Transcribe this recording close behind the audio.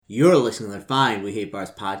You're listening to the Fine We Hate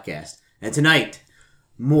Bars podcast. And tonight,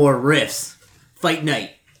 more riffs. Fight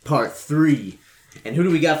Night, Part 3. And who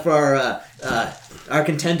do we got for our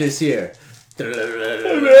contenders here? I'm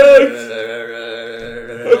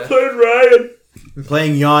playing Ryan. I'm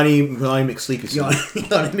playing Yanni McSleepy. Yanni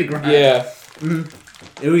McRyan. Yeah.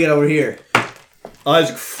 Mm-hmm. Who we got over here?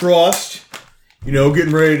 Isaac Frost.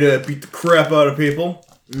 Getting ready to beat the crap out of people.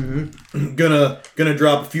 Mm-hmm. Gonna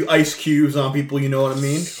drop a few ice cubes on people, you know what I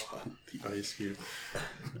mean? The ice cube.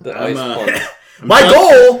 The ice punch.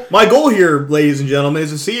 My goal here, ladies and gentlemen,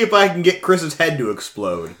 is to see if I can get Chris's head to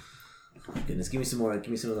explode. Oh my goodness, give me some of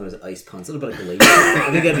those ice puns. A little bit of glacier.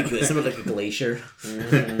 I think that'd be good. Something like a glacier.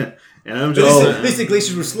 Mm-hmm. And I'm just These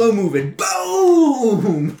glaciers were slow moving.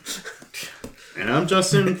 Boom! And I'm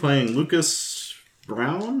Justin playing Lucas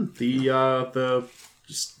Brown, the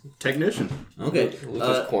technician. Okay.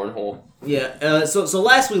 Lucas Cornhole. Yeah, so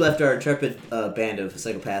last we left our intrepid band of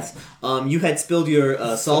psychopaths, you had spilled your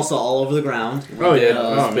salsa all over the ground. Oh, yeah.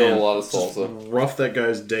 Spilled Man. a lot of salsa. Rough that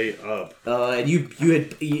guy's day up. And you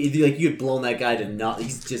had blown that guy to not.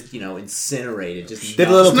 He's just incinerated. Just did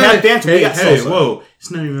a little tap dance. Hey, whoa!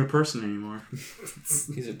 He's not even a person anymore.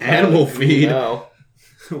 He's a Animal feed. No.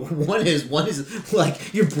 One is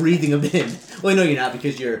like you're breathing him in. Well, no, you're not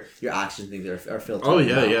because your oxygen things are filtered. Oh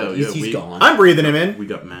yeah. He's gone. I'm breathing him in. We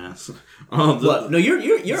got mass. No, your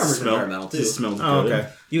armor's environmental too. It smells good. Oh, okay.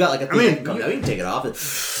 You got like a thing. You can take it off.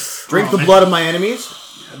 Drink the blood of my enemies.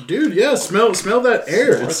 Dude, yeah, smell that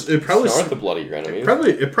air. It probably Snort the blood of your enemies.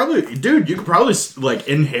 It probably, dude. You could probably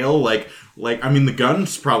inhale the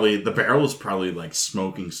gun's probably the barrel is probably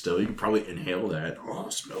smoking still. You could probably inhale that. Oh,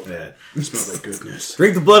 smell that! Smell that goodness.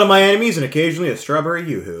 Drink the blood of my enemies and occasionally a strawberry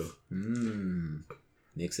yoo-hoo.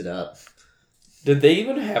 Mix it up. Did they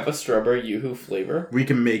even have a strawberry yoo-hoo flavor? We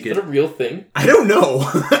can make Is it. that a real thing? I don't know.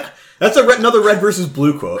 That's another red versus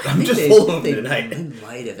blue quote. I'm just full of them tonight. They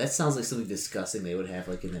might have. That sounds like something disgusting they would have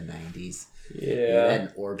in the 90s. Yeah.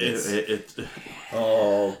 And Orbits.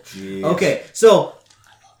 Oh, jeez. Okay, so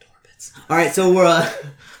I loved Orbits. All right, so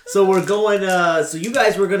we're going. So you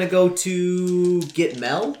guys were gonna go to get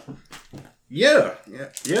Mel. Yeah.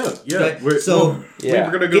 Okay, We're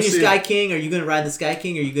gonna go get your see Sky King. Are you gonna ride the Sky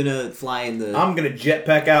King? Or are you gonna fly in the? I'm gonna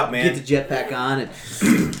jetpack out, man. Get the jetpack on and.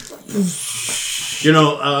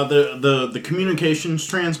 the communications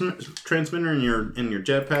transmitter in your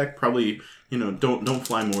jetpack probably don't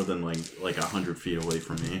fly more than like 100 feet away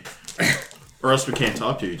from me, or else we can't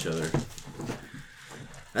talk to each other.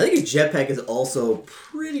 I think your jetpack is also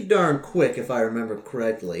pretty darn quick, if I remember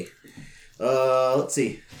correctly. Let's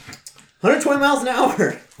see, 120 miles an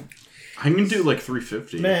hour. I can do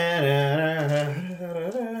 350.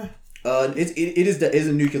 It is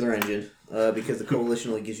a nuclear engine. Because the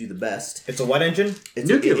coalition only gives you the best. It's a what engine? It's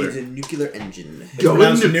nuclear. It's a nuclear engine.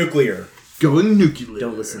 Nuclear. Going nuclear.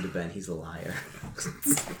 Don't listen to Ben. He's a liar.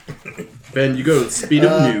 Ben, you go to the speed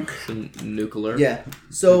of nuke. Nuclear. Yeah.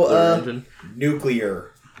 So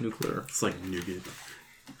Nuclear engine. Nuclear. It's like nougat.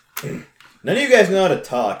 None of you guys know how to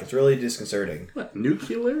talk. It's really disconcerting. What?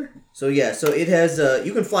 Nuclear? So it has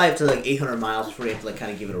you can fly up to 800 miles before you have to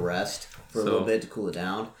kind of give it a rest for a little bit to cool it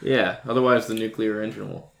down. Yeah. Otherwise, the nuclear engine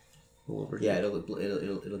will over. Yeah, it'll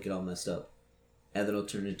get all messed up, and then it'll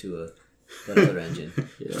turn into another engine.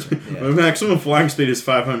 Yeah. My maximum flying speed is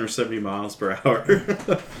 570 miles per hour.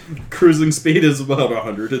 Cruising speed is about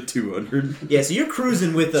 100 to 200. Yeah, so you're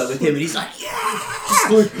cruising with him, and he's like, yeah.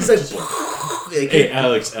 He's like, hey,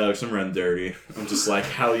 Alex, I'm running dirty. I'm just like,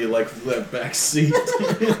 how you like that back seat?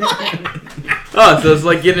 Oh, so it's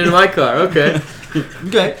like getting in my car. Okay.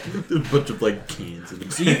 Okay. A bunch of cans.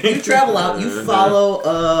 So you travel out. You follow.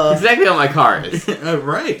 Exactly how my car is.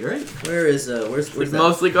 Right. Where's It's that?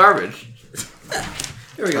 mostly garbage.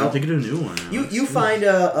 Here we go. I'll take it to a new one. You find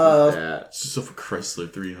Yeah. It's just a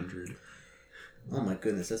Chrysler 300. Oh my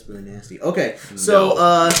goodness, that's really nasty. Okay,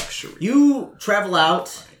 so you travel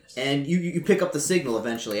out and you pick up the signal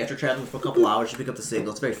eventually. After traveling for a couple hours, you pick up the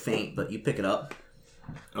signal. It's very faint, but you pick it up.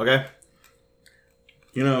 Okay.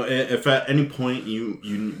 If at any point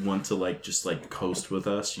you want to just coast with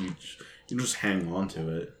us, you just hang on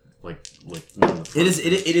to it like one of the. It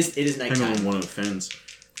is nighttime. Hang on one of the fins.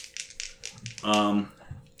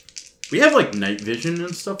 We have night vision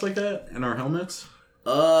and stuff like that in our helmets.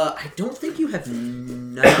 I don't think you have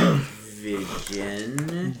night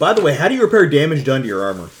vision. By the way, how do you repair damage done to your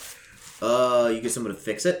armor? You get someone to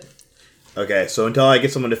fix it. Okay, so until I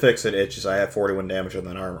get someone to fix it, it's just I have 41 damage on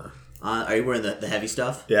that armor. Are you wearing the heavy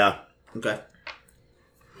stuff? Yeah. Okay.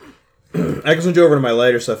 I can switch over to my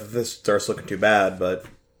lighter stuff if this starts looking too bad, but...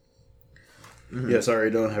 Yeah, sorry, I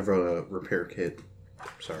don't have a repair kit.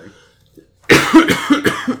 Sorry.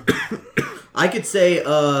 say,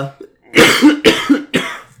 Ooh,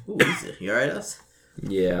 is it? You alright, us?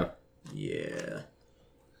 Yeah. Yeah.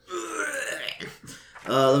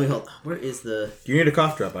 Let me hold. Where is the? You need a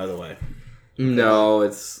cough drop, by the way. No,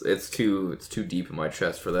 it's too deep in my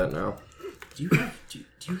chest for that now. Do you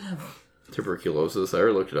have? Tuberculosis. I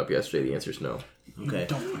already looked it up yesterday. The answer's no. Okay.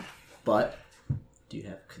 But do you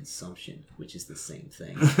have consumption, which is the same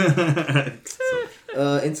thing?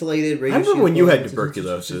 Insulated. I remember when you had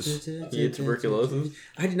tuberculosis. You had tuberculosis?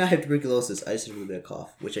 I did not have tuberculosis. I just had a really bad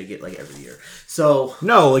cough, which I get like every year. So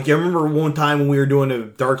No, like I remember one time when we were doing a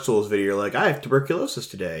Dark Souls video, you're like, I have tuberculosis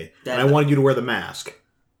today, and I wanted you to wear the mask.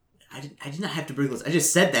 I did not have tuberculosis. I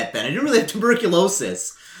just said that, Ben. I didn't really have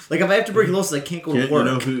tuberculosis. Like if I have tuberculosis, I can't go to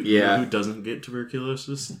work. You know who doesn't get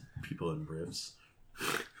tuberculosis? People in Brivs.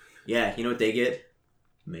 Yeah, you know what they get?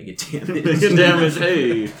 Mega damage. Mega damage,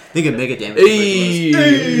 hey. They get mega damage. Hey,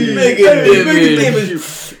 mega damage.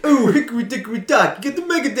 Ooh, hickory dickory dock. You get the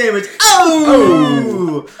mega damage.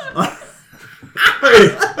 Oh!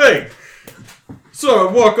 Hey. So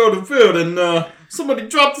I walk on the field and somebody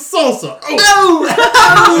dropped the salsa. Oh!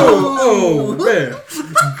 Man.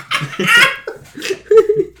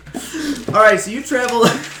 Alright, so you travel.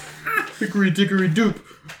 Hickory dickory doop.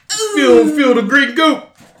 Feel the green goop.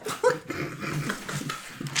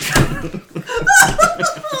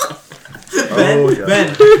 Ben.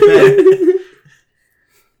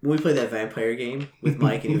 When we played that vampire game with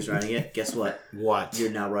Mike and he was running it, guess what? What? You're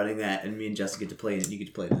now running that, and me and Justin get to play it. You get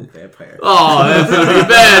to play the vampire. Oh, that's gonna be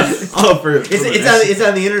best. It's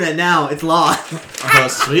on the internet now. It's law. Oh,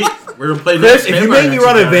 sweet. We're gonna play Chris, this. if you make me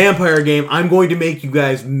run a vampire game, I'm going to make you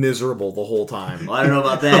guys miserable the whole time. Well, I don't know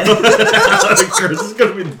about that. Chris is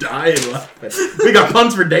gonna be dying laughing. We got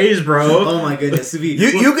puns for days, bro. Oh my goodness.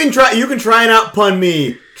 You can try and outpun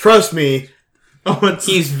me. Trust me. Oh,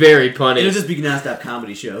 He's very punny. It'll just be nonstop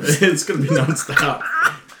comedy shows. It's gonna be nonstop.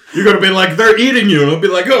 You're gonna be like, they're eating you, and I'll be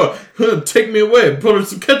like, oh, take me away, put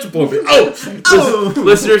some ketchup on me. Oh!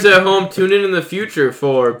 Listeners at home, tune in the future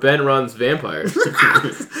for Ben Runs Vampires.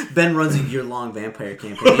 Ben runs a year-long vampire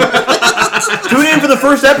campaign. Tune in for the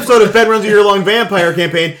first episode of Ben Runs a Year-Long Vampire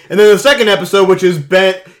Campaign, and then the second episode, which is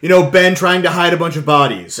Ben trying to hide a bunch of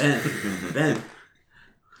bodies. Ben.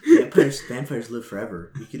 Vampires live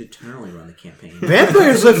forever. You could eternally run the campaign.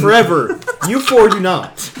 Vampires live forever. You four do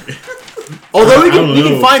not. Although we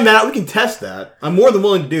can find that out, we can test that. I'm more than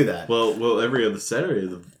willing to do that. Well, every other Saturday,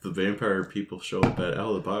 the vampire people show up at Out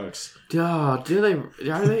of the Box. Do they?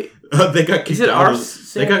 Are they? They got kicked Is it out. our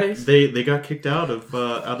Saturdays? They got kicked out of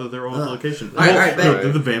their old location. All right,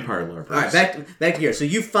 they're the vampire larpers. All right, back to here. So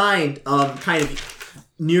you find kind of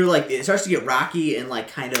near like it starts to get rocky and like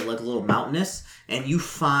kind of like a little mountainous, and you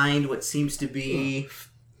find what seems to be.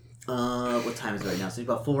 What time is it right now? So it's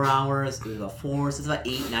about 4 hours. It's about 4. So it's about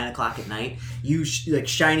 8, 9 o'clock at night. You like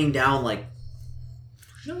shining down like.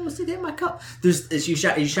 No, see that in my cup. You're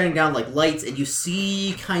shining down like lights, and you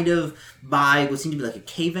see kind of by what seems to be like a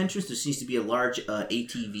cave entrance. There seems to be a large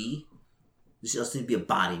ATV. There seems to be a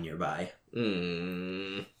body nearby.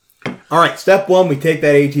 All right, step one, we take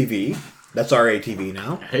that ATV. That's our ATV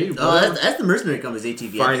now. Hey, that's the mercenary company's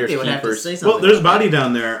ATV. I think they would have to say something. well, there's a body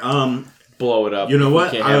down there. Blow it up. You know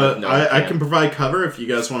what? I can provide cover if you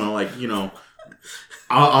guys want to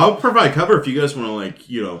I'll provide cover if you guys want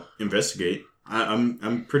to investigate.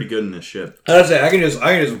 I'm pretty good in this shit. I say I can just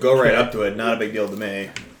go right up to it. Not a big deal to me.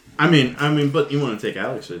 I mean, but you want to take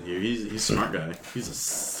Alex with you? He's a smart guy. He's a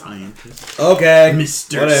scientist. Okay,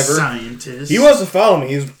 Mr. Whatever. Scientist. He wants to follow me.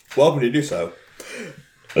 He's welcome to do so.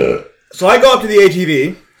 So I go up to the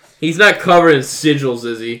ATV. He's not covered in sigils,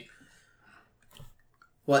 is he?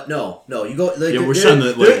 What? No. You go. Like, Yeah, we're showing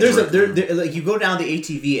the. You go down the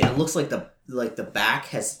ATV and it looks like the back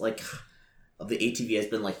has of the ATV has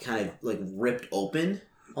been kind of ripped open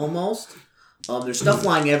almost. There's stuff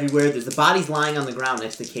lying everywhere. There's the bodies lying on the ground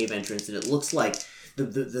next to the cave entrance, and it looks like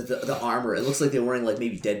the armor. It looks like they're wearing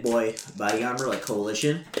maybe Dead Boy body armor, like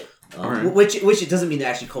Coalition. Right. Which it doesn't mean they're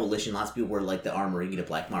actually Coalition. Lots of people wear the armor and get a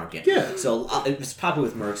black market. Yeah. So it's popular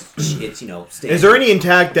with mercs. It's standard. Is there any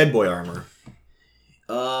intact Dead Boy armor?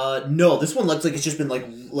 No. This one looks like it's just been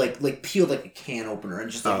like peeled like a can opener and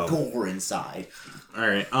just gore inside. All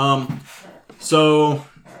right. So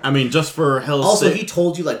I mean, just for hell's also, sake. he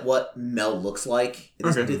told you what Mel looks like.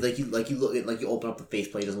 Okay. You open up the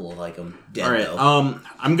faceplate, it doesn't look like him dead. All right. Though.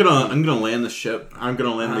 I'm gonna land the ship. I'm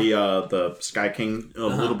gonna land the Sky King a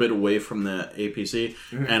little bit away from the APC,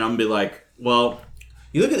 and I'm gonna be like, well,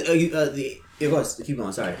 you look at keep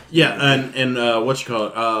going. Sorry. Yeah, and what you call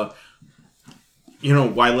it?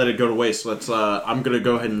 Why let it go to waste? Let's. I'm gonna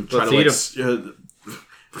go ahead and try Let's to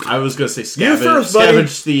I was gonna say You first, buddy.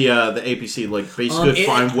 scavenge the APC, like basically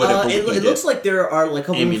find whatever we can it looks like there are like a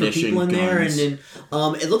couple different Ammunition, people in there, and guns.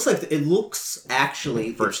 then it looks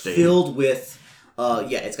actually First aid. filled with.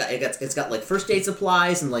 It's got like first aid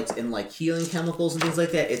supplies and like healing chemicals and things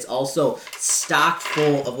like that. It's also stocked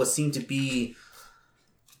full of what seem to be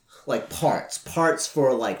like parts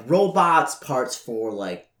for like robots, parts for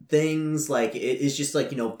like things. Like it's just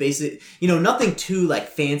like basic, nothing too like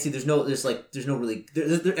fancy. There's no really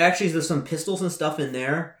there's some pistols and stuff in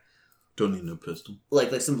there. Don't need no pistol.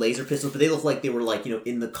 Like some laser pistols, but they look like they were like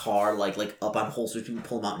in the car, like up on holsters. You can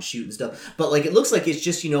pull them out and shoot and stuff. But like it looks like it's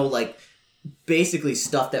just like basically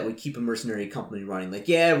stuff that would keep a mercenary company running. Like,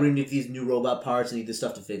 yeah, we're gonna need these new robot parts. We need this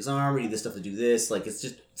stuff to fix armor. We need this stuff to do this. Like, it's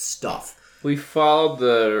just stuff. We followed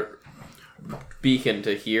the beacon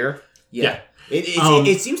to here. Yeah.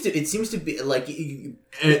 It seems to be like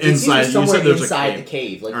inside. seems to somewhere there's inside a the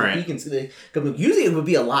cave. Like All the right. beacons. Usually it would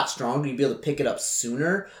be a lot stronger. You'd be able to pick it up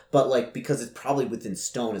sooner. But like because it's probably within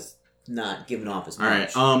stone, it's not giving off as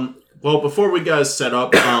much. All right. Well, before we guys set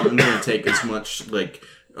up, I'm gonna take as much like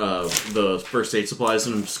the first aid supplies,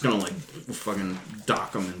 and I'm just gonna like fucking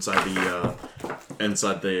dock them inside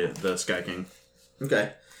the Sky King.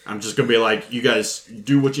 Okay. I'm just gonna be like, you guys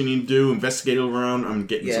do what you need to do, investigate around. I'm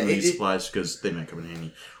getting some of these supplies because they might come in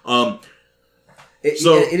handy.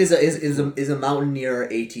 It is a mountaineer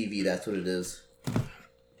ATV. That's what it is.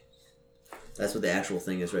 That's what the actual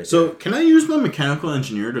thing is, right? So there. can I use my mechanical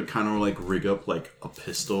engineer to kind of like rig up like a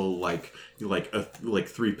pistol, like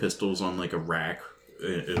 3 pistols on like a rack?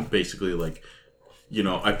 Basically, like,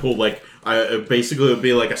 I pull like basically it would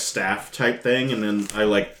be like a staff type thing, and then I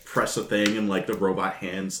like press a thing, and like the robot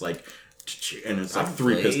hands like, and it's like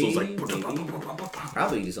 3 pistols like.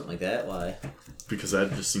 Probably do something like that. Why? Because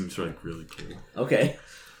that just seems like really cool. Okay.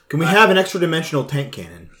 Can we have an extra dimensional tank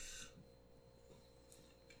cannon?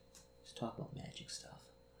 Let's talk about magic stuff.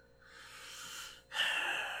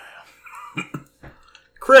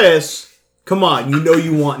 Chris, come on!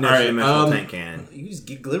 You want an extra Alright, dimensional tank cannon. You just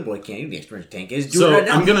get Glitter Boy can't. You can extra tank. Just do So it right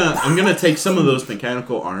now. I'm gonna take some of those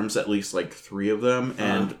mechanical arms, at least like 3 of them,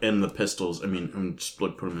 and the pistols. I mean, I'm just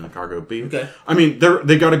like put them in the cargo bay. Okay. I mean,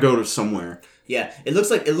 they got to go to somewhere. Yeah, it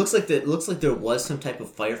looks like there was some type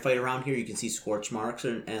of firefight around here. You can see scorch marks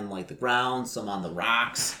and like the ground. Some on the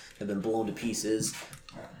rocks have been blown to pieces.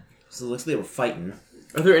 So it looks like they were fighting.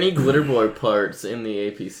 Are there any Glitter Boy parts in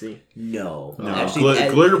the APC? No, No, actually,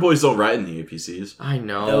 Glitter Boys don't ride in the APCs. I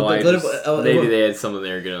know. No, but Glitter Boy- maybe they had something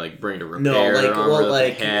they were gonna like bring to repair. No, like armor that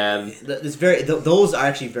they had. it's very. Those are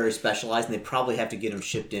actually very specialized, and they probably have to get them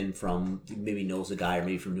shipped in from maybe Noza Guy or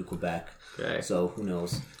maybe from New Quebec. Okay. So who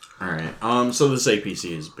knows? All right. So this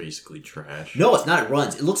APC is basically trash. No, it's not. It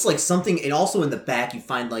runs. It looks like something. And also in the back, you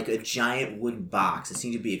find like a giant wooden box. It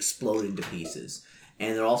seems to be exploded into pieces.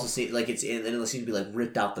 And they're also seeing like it seems to be like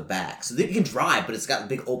ripped out the back. So they can drive, but it's got a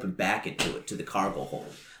big open back into it to the cargo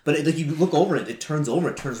hold. But like you look over it, it turns over.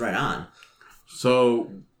 It turns right on.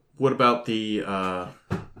 So what about the? All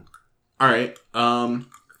right.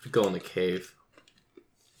 Go in the cave.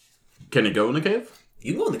 Can it go in the cave?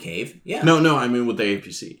 You can go in the cave. Yeah. No. I mean with the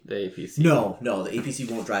APC. The APC. No. The APC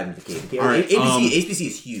won't drive into the cave. All right, APC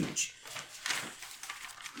is huge.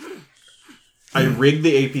 I rigged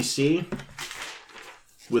the APC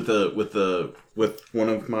with one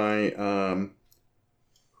of my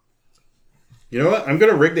you know what? I'm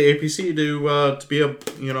gonna rig the APC to be a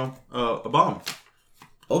bomb.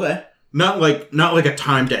 Okay. Not like a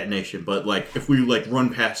time detonation, but like if we like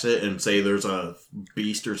run past it and say there's a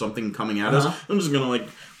beast or something coming at us, I'm just gonna like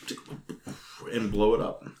and blow it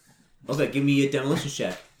up. Okay, give me a demolition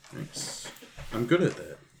check. Thanks. I'm good at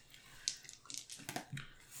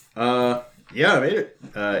that. Yeah, I made it.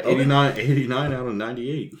 89 out of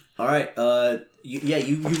 98. All right.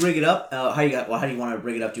 You rig it up. How do you want to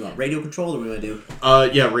rig it up? Do you want radio control, or what do you want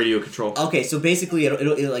to do? Yeah, radio control. Okay, so basically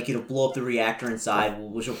it'll blow up the reactor inside,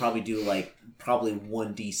 which will probably do like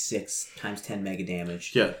 1d6 times 10 mega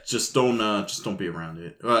damage. Yeah, just don't be around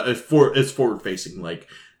it. It's forward facing. Like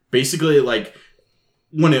basically, like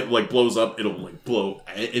when it like blows up, it'll like blow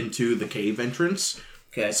into the cave entrance.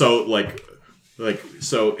 Okay. So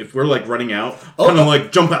so if we're like running out, kind of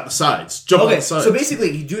like jump out the sides. Out the sides. So basically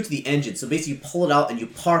you do it to the engine. So basically you pull it out and you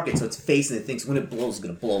park it so it's facing the thing. So when it blows, it's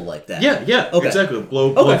gonna blow like that. Yeah, Okay. exactly.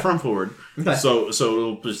 Blow front forward. Okay. So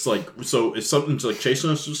it'll just like if something's like chasing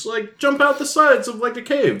us, just like jump out the sides of like a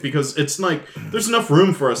cave because it's like there's enough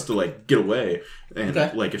room for us to like get away. And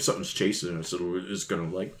like if something's chasing us, it's gonna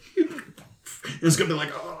like it's gonna be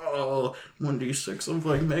like 1d6 of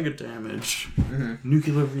like mega damage.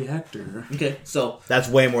 Nuclear reactor. Okay. So That's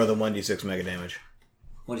way more than 1d6 mega damage.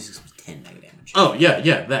 1d6 plus 10 mega damage. Oh yeah,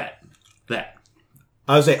 that.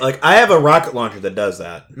 I would say, like, I have a rocket launcher that does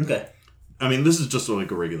that. Okay. I mean, this is just like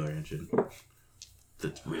a regular engine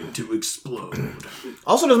that's ready to explode.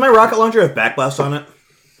 Also, does my rocket launcher have backblast on it?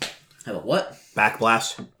 Have a what?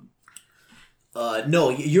 Backblast. No,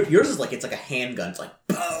 yours is like, it's like a handgun. It's like,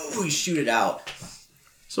 boom, you shoot it out.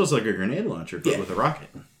 So it's like a grenade launcher, but with a rocket.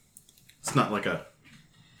 It's not like a.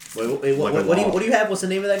 Wait, what do you have? What's the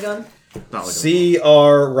name of that gun? Not like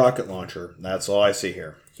CR rocket launcher. That's all I see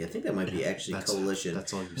here. Yeah, I think that might be actually Coalition.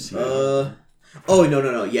 That's all you see. Oh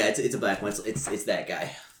no. Yeah, it's a black one. It's that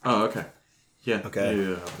guy. Oh, okay. Yeah. Okay.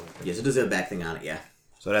 Yeah. Yes, it does have a back thing on it. Yeah.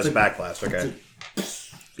 So that's backblast. Okay.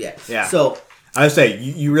 Yeah. Yeah. So I would say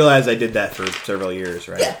you realize I did that for several years,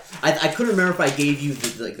 right? yeah, I couldn't remember if I gave you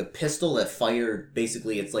the pistol that fired.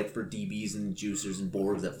 Basically, it's like for DBs and juicers and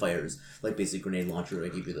Borgs that fires like basically grenade launcher. I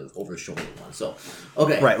gave you the over the shoulder one. So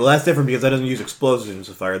okay. Right. Well, that's different because that doesn't use explosives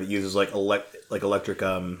to fire. That uses like electric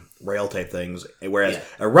rail type things. Whereas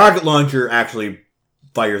a rocket launcher actually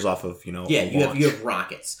fires off of Yeah, you have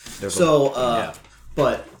rockets.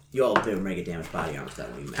 But you all have mega damage body armor. That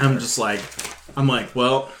won't even matter. I'm like,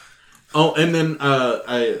 well, oh, and then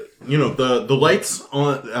the lights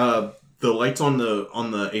on the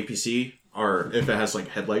APC are, if it has like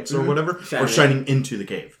headlights or whatever, are shining into the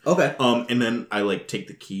cave. Okay. And then I like take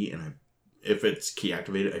the key and if it's key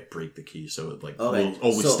activated, I break the key so it will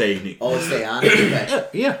always stay. Always stay on. Okay.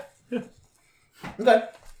 Yeah. Okay.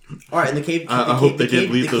 All right, and the cave. I hope they did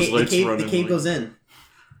leave those lights running. The cave goes in.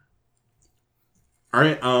 All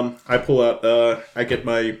right. I pull out. I get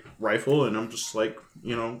my rifle and I'm just like,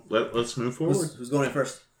 let's move forward. Who's going in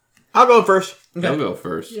first? I'll go first. Okay. I'll go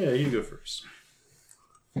first. Yeah, you go first.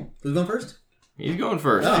 Who's going first? He's going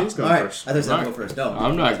first. Oh, he's going first. I thought you were going to go first. No,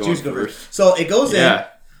 I'm not going first. So it goes in. Yeah.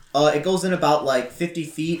 It goes in about like 50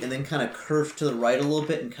 feet and then kind of curves to the right a little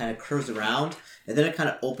bit and kind of curves around. And then it kind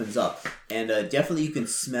of opens up. And definitely you can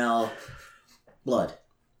smell blood.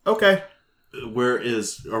 Okay.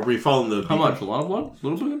 Are we following the beacon? How much? A lot of blood? A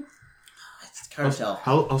little bit? It's hard to tell.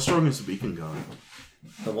 How strong is the beacon going?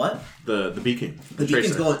 The what? The beacon. The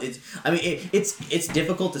beacon's going. It's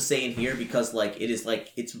difficult to say in here because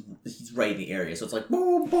he's right in the area, so it's like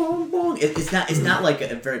boom, boom, boom. It's not like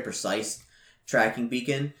a very precise tracking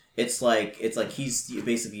beacon. It's like he's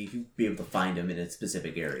basically you'll be able to find him in a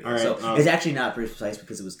specific area. All right, so it's actually not very precise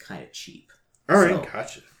because it was kind of cheap. All right,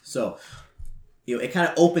 gotcha. So it kind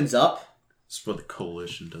of opens up. That's what the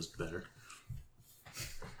Coalition does better.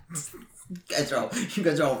 You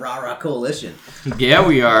guys are all rah coalition. Yeah,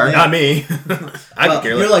 we are. Not me. I could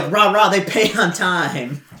care less. You're like rah. They pay on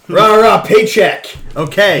time. Rah, paycheck.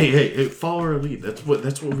 Okay. Hey, follow our lead.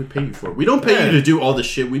 That's what we pay you for. We don't pay you to do all the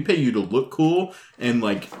shit. We pay you to look cool and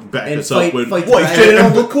back and us fight, up when. Fight what? You saying I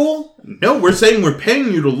don't look cool? No, we're saying we're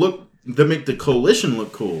paying you to make the Coalition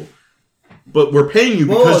look cool. But we're paying you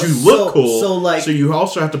because you look cool. So you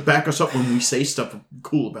also have to back us up when we say stuff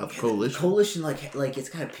cool about the Coalition. Coalition, like it's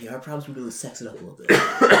got PR problems. We really sex it up a little bit.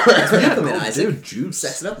 That's what happened, Isaac. Juice.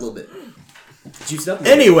 Sex it up a little bit. Juice it up.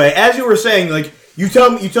 Anyway, as you were saying, you tell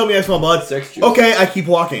me I smell blood. Sex juice. Okay, I keep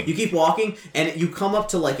walking. You keep walking, and you come up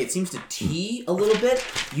to it seems to tee a little bit.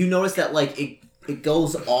 You notice that it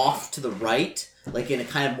goes off to the right, in a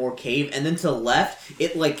kind of more cave, and then to the left,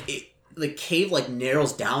 the cave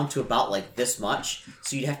narrows down to about this much,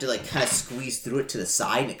 so you'd have to kind of squeeze through it to the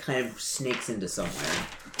side, and it kind of snakes into somewhere.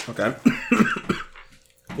 Okay.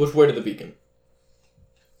 Which way to the beacon?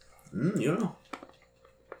 You don't know.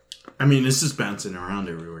 I mean, it's just bouncing around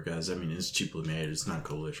everywhere, guys. I mean, it's cheaply made. It's not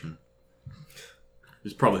Coalition.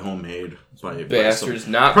 It's probably homemade by Bastards,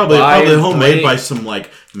 not probably homemade by brand. some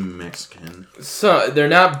Mexican. So they're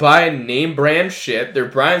not buying name brand shit. They're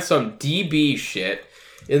buying some DB shit.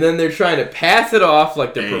 And then they're trying to pass it off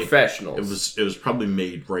like they're professionals. It was probably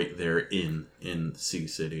made right there in Sea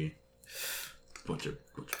City. Bunch of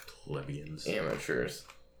plebeians. Amateurs.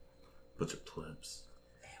 Bunch of plebs.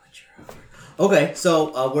 Okay,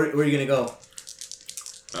 so where are you gonna go?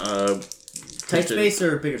 Tight space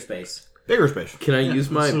or bigger space? Bigger space. Can I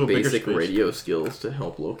use my a little bigger basic space. radio skills to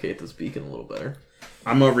help locate this beacon a little better?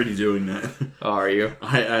 I'm already doing that. Oh, are you?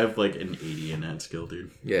 I have an 80 in that skill,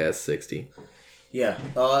 dude. Yeah, it's 60. Yeah.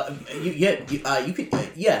 You could.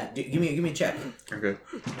 Give me a check. Okay.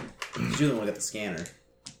 You're the one who got the scanner.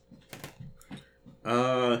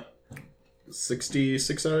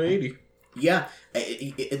 66 out of 80. Yeah.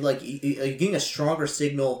 You're getting a stronger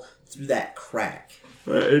signal through that crack.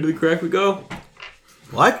 Into the crack we go.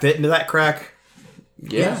 Will I fit into that crack?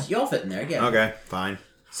 Yeah. You all fit in there. Yeah. Okay, fine.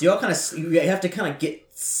 So you all you have to kind of get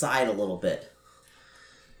side a little bit.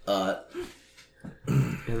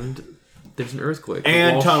 And There's an earthquake. And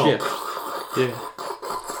The wall tunnel. shifts. Yeah.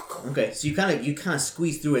 Okay, so you kind of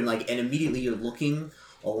squeeze through and immediately you're looking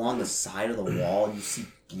along the side of the wall and you see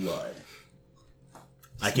blood.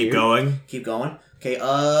 I keep going. Keep going. Okay. Do you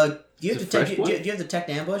have Is it detect? fresh Do blood? you have detect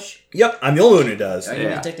ambush? Yep, I'm the only one who does. All right, you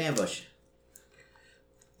Yeah. detect ambush.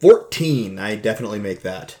 14. I definitely make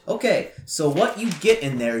that. Okay, so what you get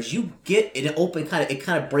in there is you get it open. It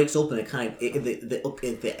kind of breaks open. The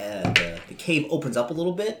cave opens up a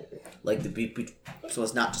little bit, like so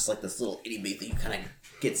it's not just like this little itty bitty thing. You kind of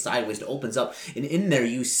get sideways. It opens up, and in there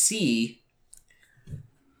you see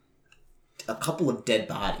a couple of dead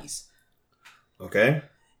bodies. Okay.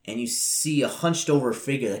 And you see a hunched over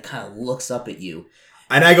figure that kind of looks up at you.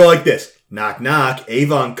 And I go like this. Knock, knock.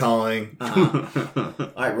 Avon calling.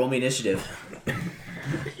 Alright, roll me initiative.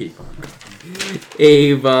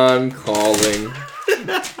 Avon calling.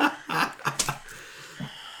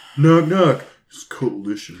 Knock, knock. It's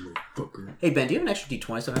coalition, motherfucker. Hey, Ben, do you have an extra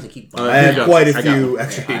d20 so I have to keep... I had quite a I got few one.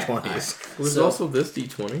 extra Okay, D20s. There's So- also this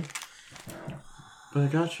D20. But I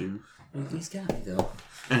got you. He's got me, though.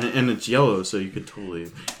 And it's yellow, so you could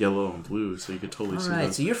totally... Yellow and blue, so you could totally see Alright,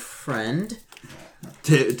 them. so your friend...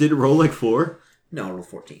 Did it roll like 4? No, roll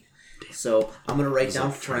 14. So, I'm going to write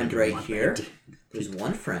down like trying friend to right get my here. bad There's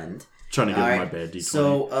one friend. Trying to get All my right, bad D20.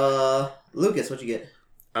 So, Lucas, what'd you get?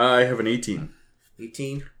 I have an 18.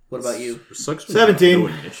 18. What about you? It sucks when 17. you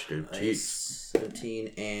have no initiative. Jeez.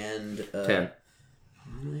 17 and... 10.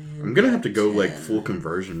 I'm gonna have to go like full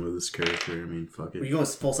conversion with this character. I mean, fuck Are it. you going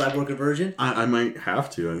full cyborg conversion? I might have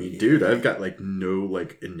to. I mean, dude, I've got like no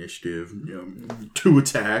like initiative. 2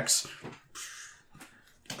 attacks.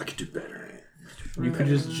 I could do better. You could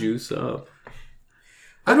just juice up.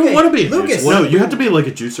 I don't Okay, want to be a Lucas. juicer. No, you have to be like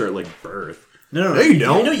a juicer at like birth. No, No, you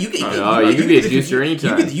don't. No, you can be a get juicer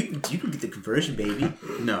anytime. You can get the conversion, baby.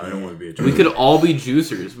 No, I don't want to be a juicer. We could all be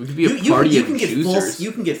juicers. We could be a party of juicers.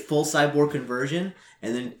 You can get full cyborg conversion,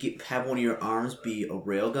 and then have one of your arms be a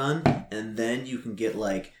railgun, and then you can get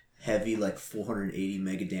like heavy, like 480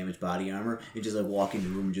 mega damage body armor, and just like walk into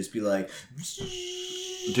the room and just be like,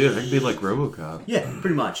 Dude, I could be like RoboCop. yeah,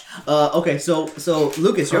 pretty much. Okay, so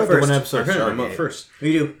Lucas, you're I like the first. one episode Okay, I'm up Stargate. first. What do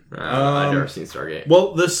you do? I've never seen Stargate.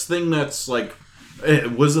 Well, this thing that's like,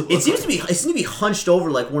 was it? It seems to be hunched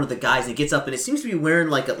over like one of the guys, and it gets up, and it seems to be wearing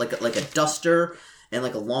like a duster and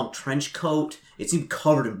like a long trench coat. It seemed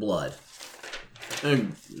covered in blood.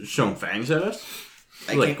 And showing fangs at us.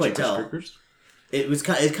 I Like can't quite Jeepers tell. Creepers? It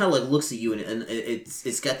kind of like looks at you, and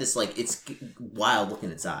it's got this like it's wild look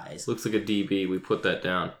in its eyes. Looks like a DB. We put that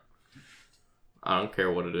down. I don't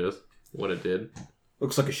care what it is. What it did.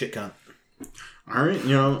 Looks like a shit cunt. All right,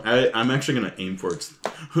 I'm actually gonna aim for its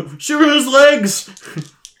shoot his legs.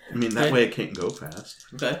 I mean, that Okay. way it can't go fast.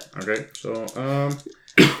 Okay. Okay, so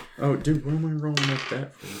oh, dude, what am I rolling like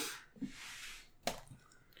that for?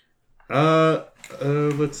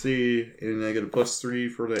 Let's see, and I get a +3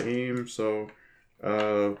 for the aim, so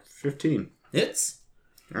 15. Hits.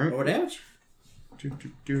 All right. More damage.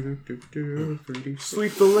 3D.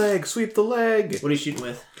 Sweep the leg. Sweep the leg. What are you shooting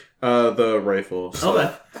with? The rifle. So,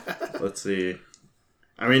 Okay. let's see.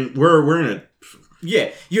 I mean, we're in a.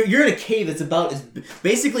 Yeah, you're in a cave that's about as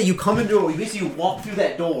basically you come into it. Basically, you walk through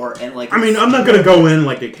that door and like. I mean, I'm not gonna go in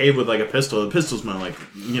like a cave with like a pistol. The pistol's my like,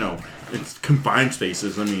 it's confined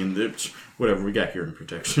spaces. I mean, it's whatever we got here in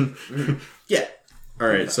protection. Yeah. All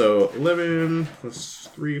right, so 11 plus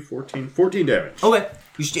 3, 14 damage. Okay.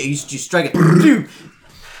 You strike it.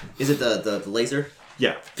 Is it the laser?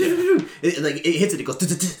 Yeah. It hits it. It goes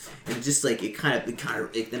and it just like it kind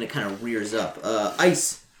of rears up.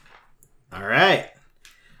 Ice. All right.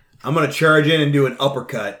 I'm going to charge in and do an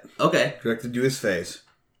uppercut Okay. directed to his face.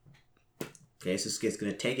 Okay. So this kid's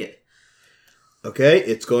gonna take it. Okay,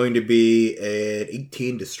 it's going to be an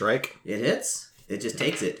 18 to strike. It hits. It just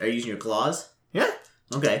takes it. Are you using your claws? Yeah.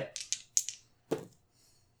 Okay.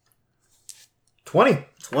 20.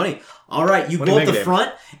 20. All right. You 20 go up the mega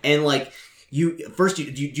front and like you first do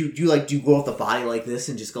you go off the body like this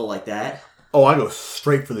and just go like that. Oh, I go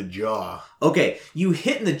straight for the jaw. Okay. You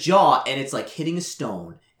hit in the jaw and it's like hitting a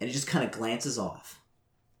stone and it just kind of glances off.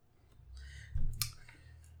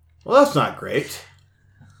 Well, that's not great.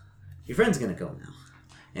 Your friend's gonna go now,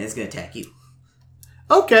 and it's gonna attack you.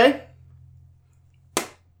 Okay.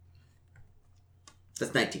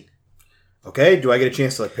 That's 19. Okay, do I get a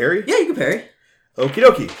chance to like parry? Yeah, you can parry. Okie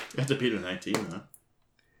dokie. You have to beat a 19,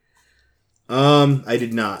 though. I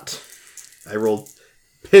did not. I rolled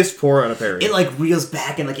piss poor on a parry. It like reels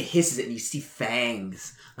back and like it hisses it, and you see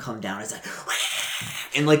fangs come down. It's like,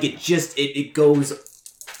 and like it goes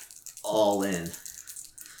all in.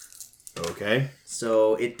 Okay.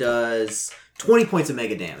 So it does 20 points of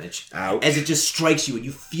mega damage. Ouch. As it just strikes you, and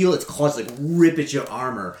you feel its claws like rip at your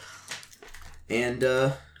armor. And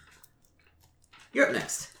you're up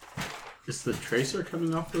next. Is the tracer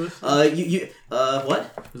coming off of this?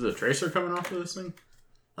 What? Is the tracer coming off of this thing?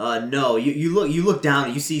 No. You look down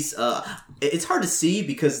and you see. It's hard to see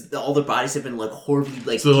because all their bodies have been like horribly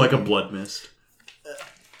like. So like a blood mist.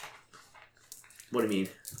 What do you mean?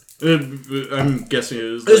 I'm guessing it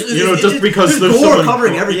was just because there's gore someone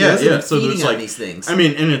covering everything. Yeah. So there's like these things. I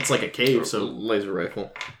mean, and it's like a cave, so laser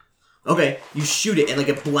rifle. Okay, you shoot it and like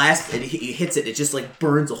it blasts. It hits it. It just like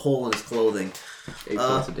burns a hole in his clothing. 8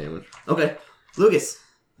 points of damage. Okay, Lucas.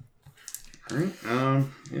 All right.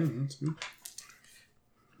 Yeah, that's good.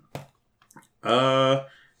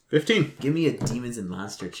 15. Give me a demons and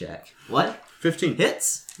monster check. What? 15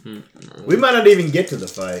 hits. We might not even get to the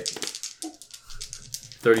fight.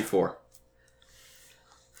 34.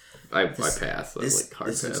 I pass. This like hard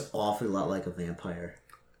looks pass. awfully lot like a vampire.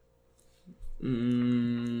 Can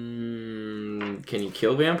you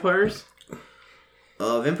kill vampires?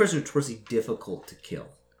 Vampires are notoriously difficult to kill.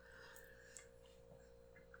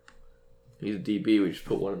 He's a DB. We just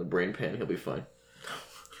put one in the brain pan. He'll be fine.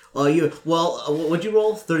 What'd you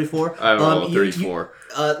roll? 34. I rolled 34.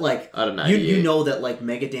 Like out of 98. You know that like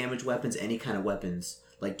mega damage weapons, any kind of weapons,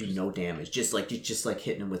 like do no damage. Just like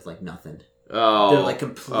hitting them with like nothing. Oh, they're like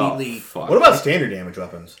completely. Fuck. What about standard damage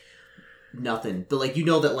weapons? Nothing, but like you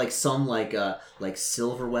know that like some like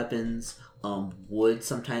silver weapons would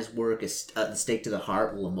sometimes work. The stake to the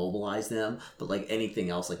heart will immobilize them, but like anything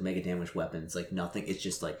else, like mega damage weapons, like nothing. It's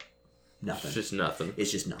just like nothing. It's just nothing.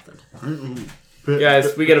 It's just nothing.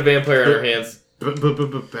 Guys, we got a vampire in our hands. What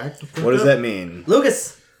does that mean?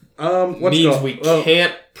 Lucas. Means we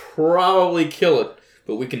can't probably kill it,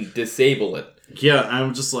 but we can disable it. Yeah,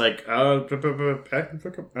 I'm just like back the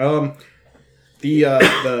fuck up.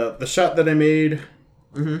 The shot that I made.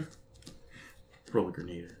 Mm-hmm. Roll a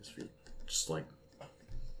grenade at his feet. Just like.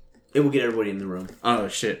 It will get everybody in the room. Oh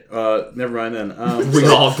shit. Never mind then. We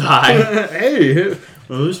all die. Hey,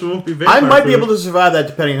 well, at least we won't be vampire I might food. be able to survive that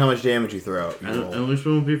depending on how much damage you throw out. At least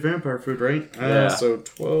we won't be vampire food, right? Yeah. So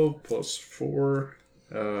 12 plus 4,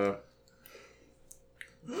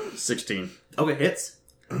 16. Okay, hits.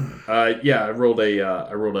 Yeah, I rolled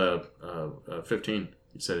a 15.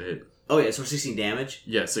 You said it hit. Oh yeah, so 16 damage.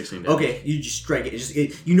 Yeah, 16 damage. Okay, you just strike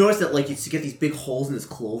it. You notice that like you get these big holes in its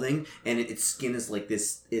clothing, and its skin is like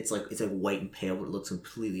this. It's like white and pale, but it looks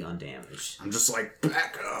completely undamaged. I'm just like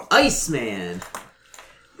back up. Iceman.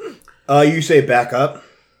 You say back up.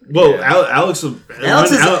 Well, Yeah. Alex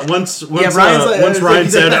once Ryan's like, Ryan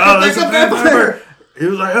said, like, "Oh, that's "Back a up, vampire." He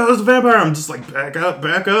was like, "Oh, it's a vampire." I'm just like, back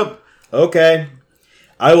up. Okay.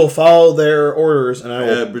 I will follow their orders and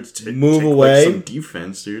I will move away. Like, some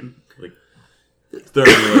defense, dude. Like, they're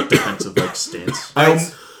in like defensive like stance.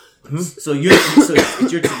 So you're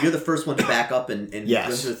the first one to back up and Yes.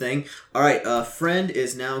 go through the thing. All right, friend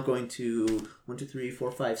is now going to 1, 2, 3,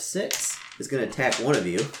 4, 5, 6. Is going to attack one of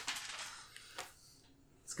you.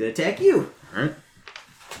 It's going to attack you, All right.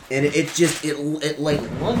 and it like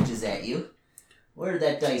lunges at you. Where did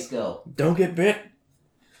that dice go? Don't get bit.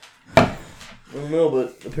 I don't know,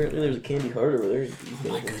 but apparently there's a candy heart over there. Oh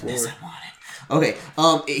my goodness, I want it. Okay,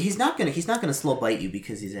 he's not gonna slow bite you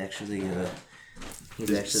because he's actually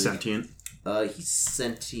Sentient. He's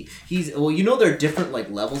sentient. You know there are different like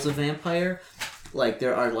levels of vampire. Like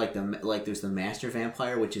there are there's the master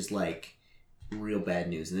vampire, which is like real bad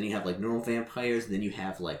news, and then you have like normal vampires, and then you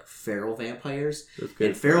have like feral vampires.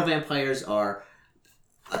 And feral vampires are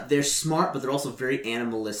they're smart, but they're also very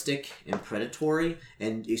animalistic and predatory,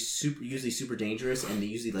 and usually super dangerous, and they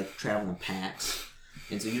usually like travel in packs.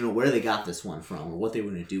 And so you know where they got this one from or what they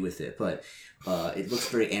were going to do with it, but it looks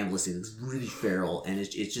very animalistic. It's really feral, and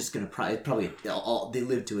it's just going to they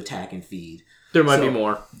live to attack and feed. There might be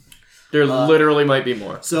more. There literally might be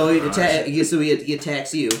more. So he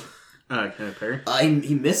attacks you. Can I parry?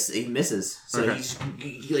 He misses. So Okay.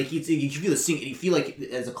 you feel the sting, and you feel like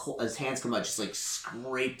as hands come out, just like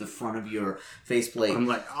scrape the front of your faceplate. I'm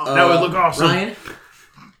like, oh, that would look awesome. Ryan,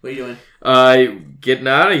 what are you doing? Getting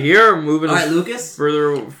out of here. Moving. All right, Lucas. Further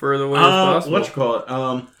away as possible. What you call it?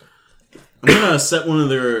 I'm gonna set one of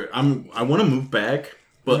their. I want to move back,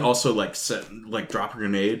 but also like drop a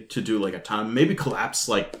grenade to do like a time. Maybe collapse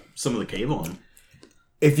like some of the cave on them.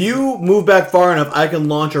 If you move back far enough, I can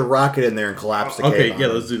launch a rocket in there and collapse the cave. Okay, on yeah,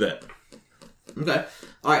 them. let's do that. Okay.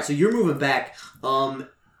 All right. So you're moving back. And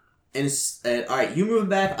all right, you moving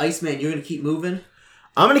back, Iceman. You're gonna keep moving.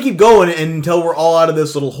 I'm gonna keep going until we're all out of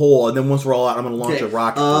this little hole, and then once we're all out, I'm gonna launch a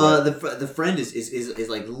rocket. The friend is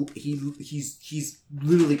like he's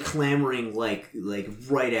literally clamoring like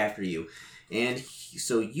right after you, And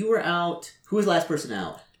so you were out. Who was the last person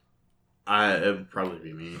out? It would probably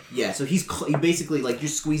be me. Yeah, so he basically, like, you're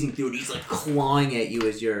squeezing through and he's, like, clawing at you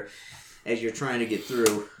as you're trying to get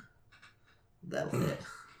through. That'll hit.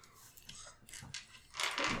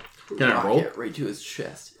 Can I roll? Right to his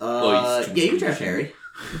chest. Yeah, you can try to parry.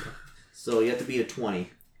 So you have to beat a 20.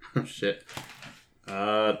 Shit.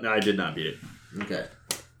 No, I did not beat it. Okay.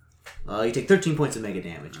 You take 13 points of mega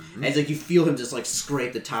damage. And it's like you feel him just, like,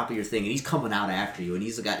 scrape the top of your thing, and he's coming out after you, and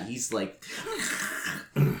he's like...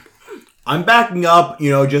 I'm backing up,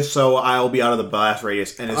 just so I'll be out of the blast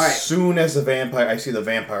radius. And as soon as I see the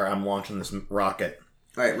vampire, I'm launching this rocket.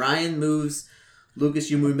 Alright, Ryan moves.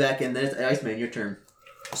 Lucas, you move back in. Then it's Iceman, your turn.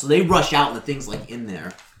 So they rush out and the thing's, like, in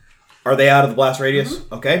there. Are they out of the blast radius?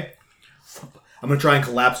 Mm-hmm. Okay. I'm going to try and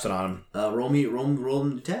collapse it on them. Roll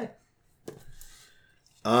an attack.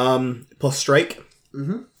 Plus strike?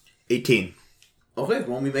 18. Okay,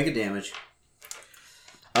 roll me mega damage.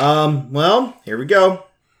 Well, here we go.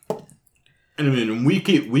 And I mean, we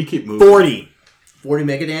keep moving. 40. 40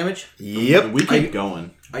 mega damage? Yep. We keep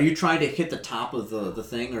going. Are you trying to hit the top of the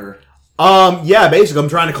thing, or...? Yeah, basically, I'm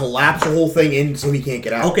trying to collapse the whole thing in so he can't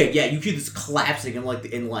get out. Okay, yeah, you hear this collapsing and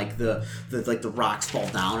the rocks fall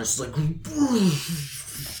down. It's just like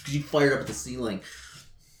because you fired up at the ceiling.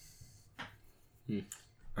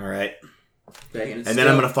 All right, okay, and then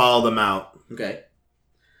I'm gonna follow them out. Okay,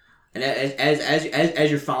 and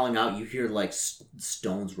as you're following out, you hear like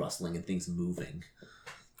stones rustling and things moving.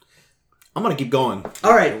 I'm gonna keep going.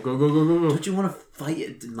 All right, go. Don't you want to fight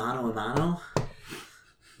it mano a mano?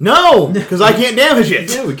 No, because I can't damage it.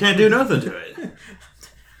 Yeah, we can't do nothing to it.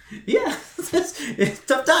 Yeah, it's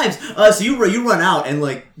tough times. So you run out and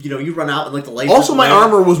you run out and the lights. Also, my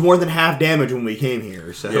armor was more than half damage when we came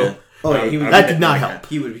here, so yeah. That did not help.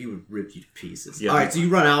 He would rip you to pieces. Yeah. All right, so you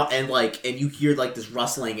run out and you hear this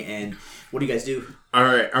rustling and what do you guys do? All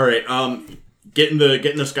right. Get in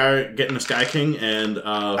the Sky King and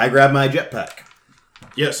I grab my jetpack.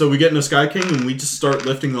 Yeah, so we get in the Sky King and we just start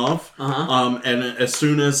lifting off. Uh-huh. And as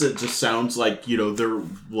soon as it just sounds like, they're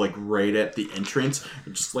right at the entrance,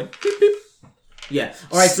 it's just like beep, beep. Yeah.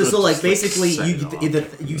 All right. So basically, you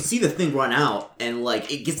you see the thing run out and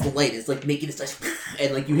it gets the light. It's making it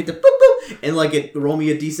and you hit the boop boop and it roll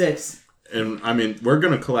me a d6. And I mean we're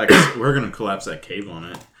gonna collapse that cave on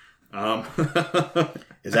it.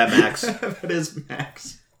 Is that max? That is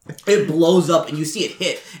max. It blows up and you see it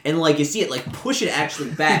hit and you see it push it actually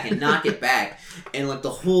back and knock it back and the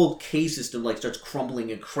whole cave system starts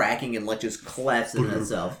crumbling and cracking and just collapsing in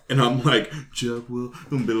itself. And I'm like, Jeff will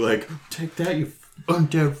be like, take that, you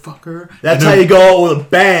undead fucker. That's how you go out with a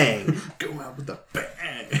bang. Go out with a bang.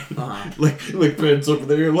 Like Ben's over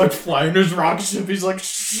there, flying his rocket ship. He's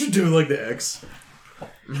doing the X.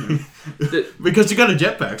 Because you got a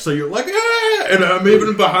jetpack, so you're like, yeah, and I'm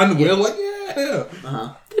even behind the wheel, yeah.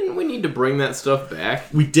 Didn't we need to bring that stuff back?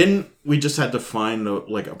 We didn't. We just had to find a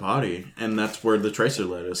body, and that's where the tracer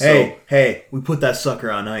led us. Hey, we put that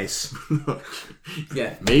sucker on ice.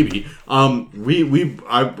 Yeah, maybe.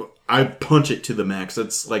 I punch it to the max.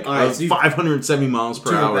 That's 570 miles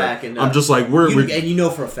per hour. Back and, I'm just and you know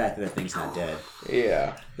for a fact that thing's not dead.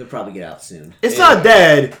 Yeah, they'll probably get out soon. It's not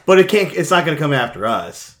dead, but it's not going to come after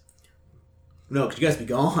us. No, because you guys be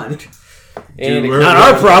gone. And Dude, not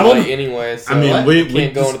our problem anyway. So I mean, we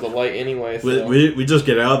can't go into the light anyway. So. We just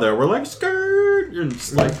get out there. We're like skirt, and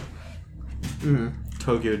it's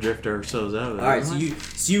Tokyo drift ourselves out of there. All right, so you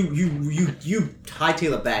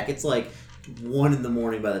hightail it back. It's 1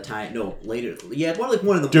 a.m. by the time. No, later. Yeah, more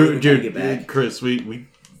 1 a.m. Dude, to get back. Chris, we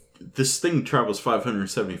this thing travels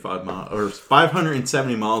 575 miles or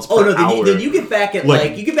 570 miles per hour. Then you get back at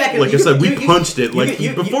you get back at I said, we punched it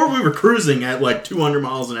before we were cruising at 200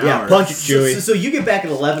 miles an hour. Yeah, punch it, Chewie. So you get back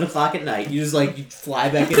at 11 o'clock at night. You just you fly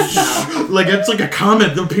back into town. It's a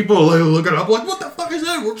comet. The people look it up what the fuck is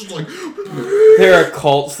that? We're just there are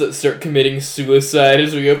cults that start committing suicide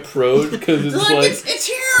as we approach because it's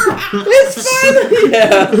here. It's fine.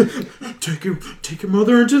 Yeah. Take your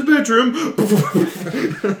mother into the bedroom.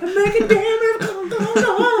 Make it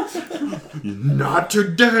damn. Not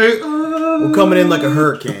today. We're coming in like a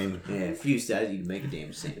hurricane. Yeah, if you said you'd make a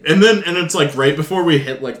damn scene. And it's right before we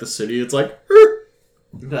hit the city. It's okay.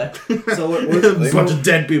 So a bunch of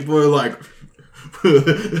dead people are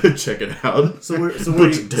check it out. So where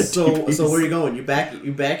are you going? You back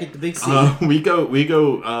at the big city. We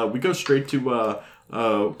go straight to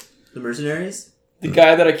the mercenaries. The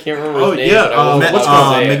guy that I can't remember his name. Yeah. What's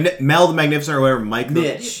his name? Mel the Magnificent or whatever.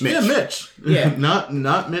 Mitch. Yeah, Mitch. Yeah.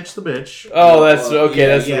 Not Mitch the bitch. Oh, that's okay.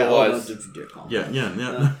 That's what it was.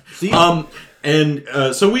 Yeah. So And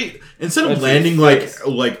so we, instead of landing like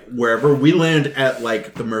wherever, we land at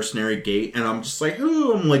like the mercenary gate, and I'm just like,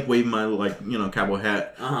 ooh, I'm like waving my cowboy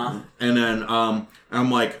hat, and then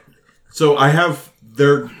I'm like, so I have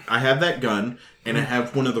that gun, and I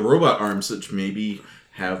have one of the robot arms that maybe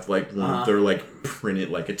have like one of their like printed,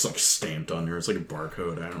 like it's like stamped on there, it's like a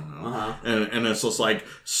barcode, I don't know, and it's just like,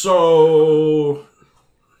 so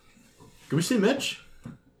can we see Mitch?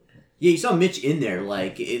 Yeah, you saw Mitch in there,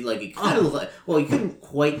 it kind of looked like... Well, you couldn't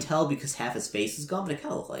quite tell because half his face is gone, but it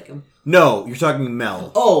kind of looked like him. No, you're talking Mel.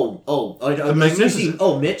 The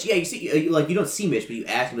Magnificent. Mitch? Yeah, you see, you don't see Mitch, but you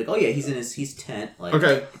ask him, like, oh yeah, he's in his tent. Like,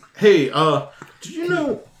 okay, hey, did you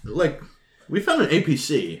know, like, we found an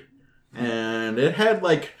APC, and it had,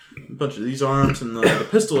 like, a bunch of these arms and the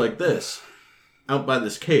pistol like this out by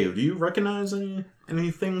this cave. Do you recognize any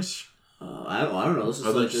things? I don't know. This is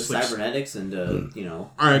like just cybernetics and,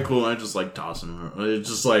 All right, cool. I just like toss them. It's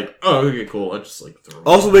just like, oh, okay, cool. I just like throw them.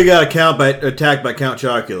 Also, we got attacked by Count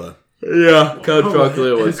Chocula. Yeah, Count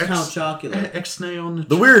Chocula was. Count Chocula. X-Nay on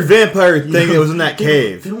the weird vampire thing that was in that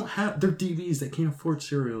cave. They don't have their DVs. They can't afford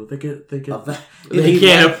cereal. They can't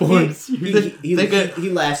afford. He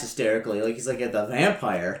laughs hysterically, like he's like at the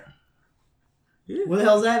vampire. Yeah. What the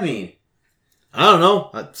hell does that mean? I don't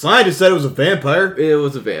know. Scientist said it was a vampire. It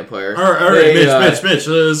was a vampire. All right, Mitch.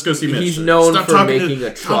 Let's go see Mitch. He's known for making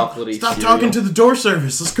a chocolatey Stop cereal. talking to the door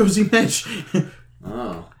service. Let's go see Mitch.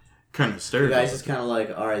 Oh. Kind of stirred. The guy's just kind of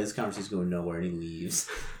like, all right, this conversation's going nowhere, and he leaves.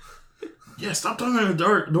 Yeah, stop talking to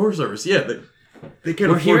the door service. Yeah, they can't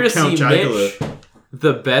We're afford here to Count see Chocula. Mitch,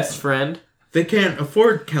 the best friend. They can't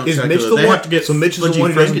afford Count Is Chocula. Mitch the they one? have to get So Mitch is the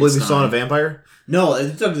one who doesn't believe he saw a vampire? No,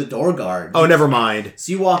 it's up to the door guard. Oh, never mind.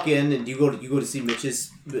 So you walk in and you go to see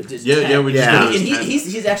Mitch's. Yeah, tent. we just Yeah. go to And his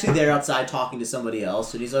tent. he's actually there outside talking to somebody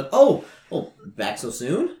else, and he's like, "Oh, back so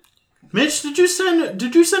soon? Mitch, did you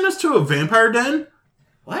send us to a vampire den?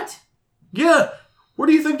 What? Yeah. Where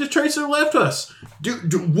do you think the tracer left us?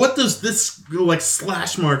 What does this like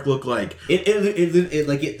slash mark look like?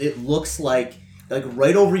 It looks like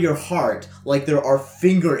right over your heart, like there are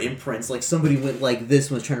finger imprints, like somebody went like this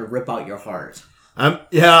when was trying to rip out your heart."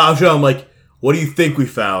 I'll show him, like, what do you think we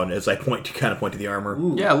found? As I point to the armor.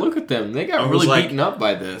 Ooh. Yeah, look at them. They got really beaten up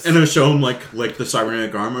by this. And I show him like the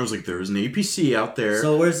cybernetic armor. I was like, there's an APC out there.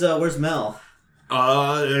 So where's Mel?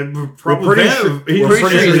 Probably We're pretty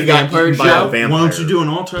sure he got eaten by a vampire. Why don't you do an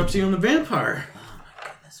autopsy on the vampire?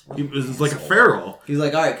 He was like a feral. He's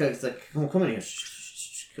like, all right, he's like, come in here,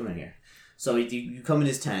 come in here. So you come in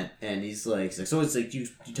his tent, and he's like, so it's like you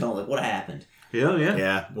tell him like what happened. Yeah.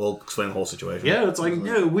 Yeah, we'll explain the whole situation. Yeah, it's like,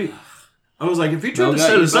 I was like, if you tried to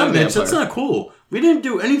set us up, Mitch, that's not cool. We didn't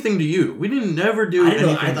do anything to you. We didn't never do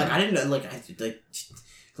anything. I didn't know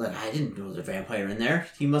there was a vampire in there.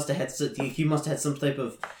 He must have had some type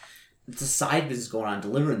of side business going on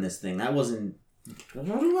delivering this thing. That wasn't. What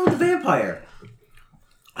about the vampire?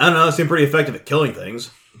 I don't know. It seemed pretty effective at killing things.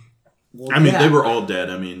 Well, I mean, they were all dead.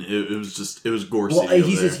 I mean, it was Gore City. Well,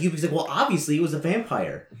 he's like, well, obviously it was a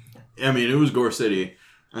vampire. I mean, it was Gore City.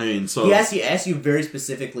 I mean, so he asked you very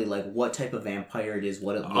specifically, like what type of vampire it is,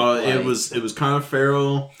 what it looked like. It was kind of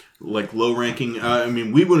feral, like low ranking. I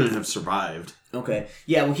mean, we wouldn't have survived. Okay,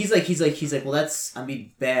 yeah. Well, he's like, well, that's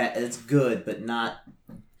bad. It's good, but not.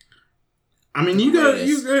 I mean, you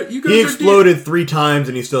guys. He exploded 3 times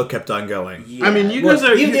and he still kept on going. Yeah. I mean, you guys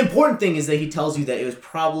are. The important thing is that he tells you that it was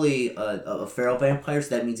probably a feral vampire,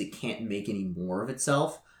 so that means it can't make any more of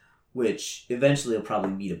itself, which eventually will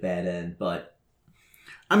probably meet a bad end. But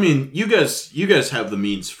I mean, you guys have the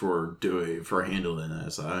means for handling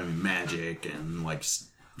this. I mean, magic and like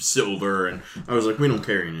silver, and I was like, we don't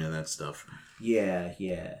carry any of that stuff. Yeah.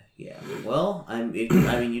 Well, I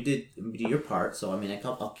mean, you did your part, so I mean,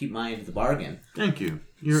 I'll keep mine to the bargain. Thank you.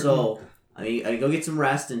 I mean, I go get some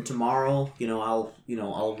rest, and tomorrow,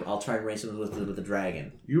 I'll try and race him with the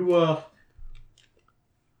dragon.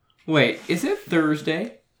 Wait, is it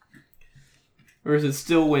Thursday? Or is it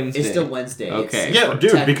still Wednesday? It's still Wednesday. Okay. Yeah,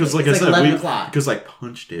 dude, because like I said, 11 o'clock. because I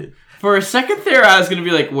punched it. For a second there, I was going to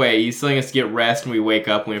be like, wait, he's telling us to get rest and we wake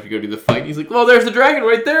up and we have to go do the fight. And he's like, well, there's the dragon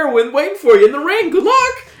right there waiting for you in the ring. Good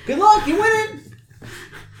luck! Good luck, you win it!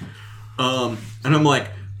 And I'm like,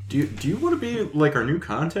 do you want to be like our new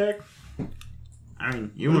contact? I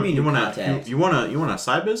mean, you want a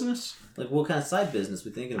side business? Like, what kind of side business we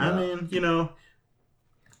thinking about? I mean,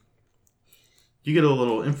 you get a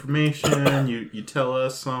little information, you tell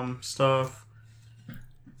us some stuff.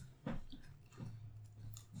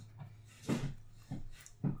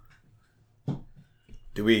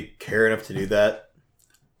 Do we care enough to do that?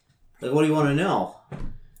 Like, what do you want to know?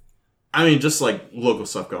 I mean, just like local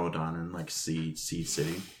stuff going on in like Seed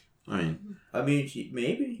City. I mean,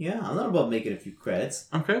 maybe. Yeah, I'm not about making a few credits.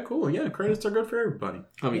 Okay, cool. Yeah, credits are good for everybody.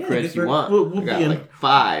 How many credits you want? We'll I got be in, like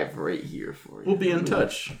 5 right here for you. We'll be in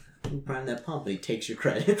touch. You prime that pump, and he takes your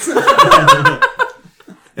credits.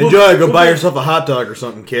 Enjoy. Go buy yourself a hot dog or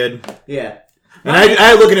something, kid. Yeah. And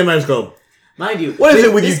I look at him and I just go, mind you, what is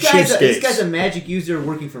it with you cheapskates? This cheapskates? guy's a magic user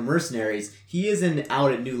working for mercenaries. He isn't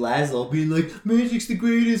out at New Laszlo being like, magic's the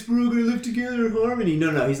greatest, we're all gonna live together in harmony.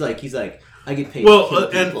 No, he's like, I get paid. Well, to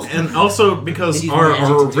kill people. and also because And our magic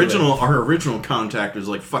to do our original contact was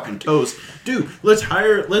like fucking toast, dude. Let's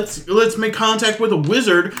make contact with a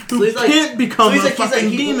wizard who can't become a fucking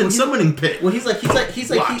demon summoning pit. Well, he's like,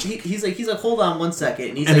 hold on 1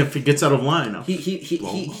 second, and if he gets out of line, he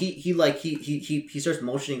starts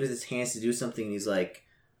motioning with his hands to do something, and he's like,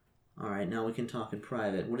 all right, now we can talk in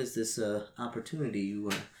private. What is this opportunity you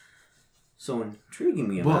so intriguing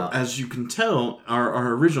me about? Well, as you can tell,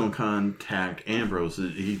 our original contact Ambrose,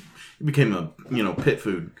 he became a pit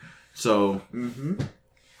food. So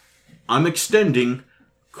I'm extending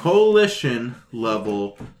coalition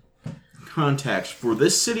level contacts for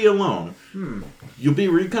this city alone. You'll be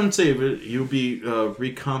recompensated. You will be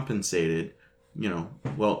compensated. You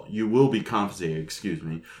will be compensated. Excuse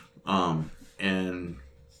me. And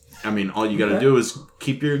I mean, all you got to do is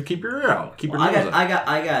keep your ear out. Keep your nose out.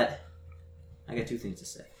 I got 2 things to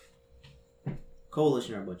say.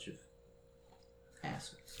 Coalition are a bunch of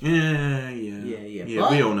assholes. Yeah.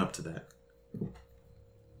 But We own up to that.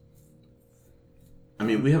 I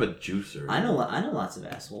mean, we have a juicer. I know lots of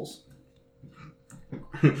assholes.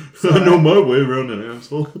 I know my way around an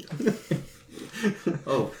asshole.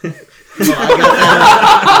 Oh.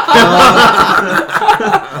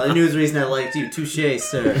 The news reason I liked you. Touché,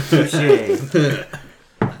 sir. Touché.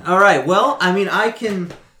 All right. Well, I mean,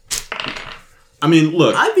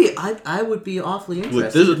 look. I would be awfully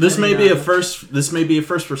interested. Look, this may be a first. This may be a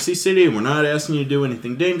first for Sea City, and we're not asking you to do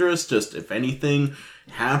anything dangerous. Just if anything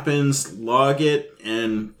happens, log it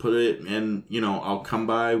and put it. And I'll come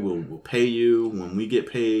by. We'll pay you when we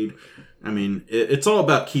get paid. I mean, it's all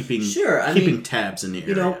about keeping tabs in the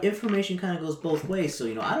area. Information kind of goes both ways. So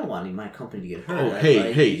I don't want my company to get hurt. Oh,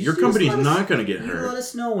 hey, your company's not going to get hurt. Let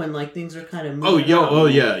us know when things are kind of moving.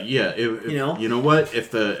 Yeah. If, you know what?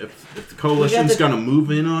 If the coalition's going to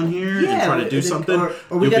move in on here and try to do something,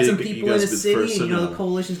 or we got some people in the city, and the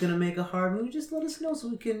coalition's going to make a hard move. Just let us know so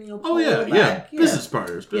we can pull it back. Business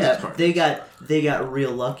partners. Partners. They got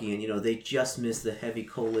real lucky, and they just missed the heavy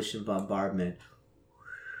coalition bombardment.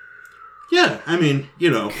 Yeah, I mean,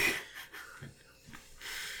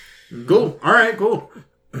 Cool. All right, cool.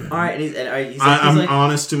 All right, and I'm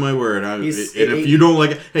honest to my word. If you don't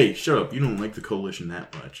like it, hey, shut up. You don't like the coalition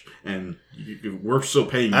that much, and we're still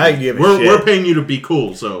paying you. We're paying you to be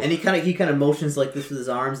cool. So, and he kind of motions like this with his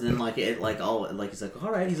arms, and then he's like, all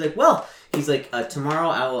right. He's like, tomorrow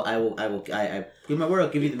I will give my word. I'll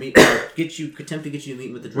give you the meet. Attempt to get you to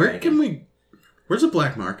meet with the dragon. Where's the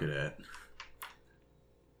black market at?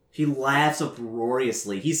 He laughs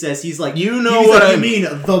uproariously. He says, he's like, you know what I mean?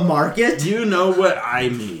 The market? You know what I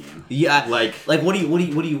mean? Yeah. Like what do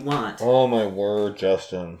you want? Oh my word,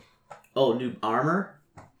 Justin. Oh, new armor?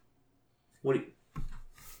 What do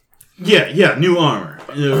you... Yeah, new armor.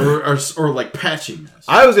 Or like patching this.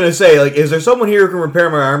 I was gonna say, is there someone here who can repair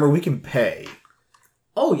my armor? We can pay.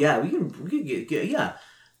 Oh yeah, we can get yeah.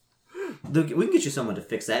 We can get you someone to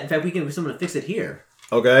fix that. In fact, we can get someone to fix it here.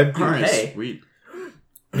 Okay. All right, sweet.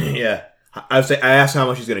 Yeah, I asked how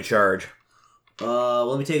much he's going to charge.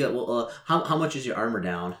 Let me take it. Well, how much is your armor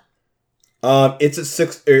down? It's at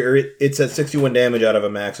 61 damage out of a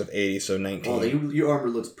max of 80, so 19. Oh, your armor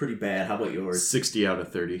looks pretty bad. How about yours? 60 out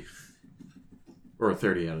of 30, or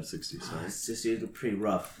 30 out of 60. Sorry, it's just pretty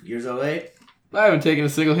rough. Yours 08? I haven't taken a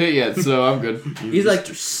single hit yet, so I'm good. He's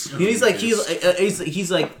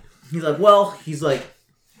like,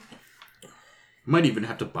 might even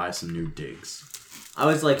have to buy some new digs. I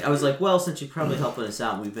was like, well, since you're probably helping us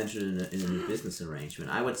out, we've ventured in a new business arrangement.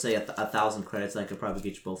 I would say 1,000 credits. I could probably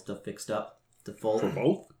get you both stuff fixed up to full. For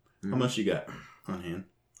both? Mm-hmm. How much you got on hand?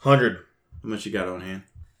 100. How much you got on hand?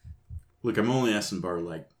 Look, I'm only asking bar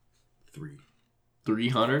 3.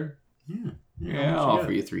 300? Yeah, I'll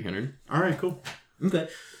offer you 300. All right, cool. Okay.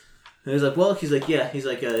 And he's like, well, he's like, you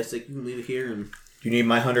can leave it here. And do you need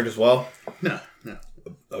my 100 as well? No.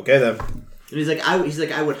 Okay then. And he's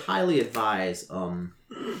like, I would highly advise,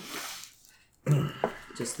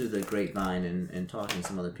 just through the grapevine and talking to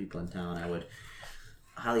some other people in town, I would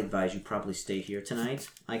highly advise you probably stay here tonight.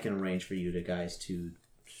 I can arrange for you guys to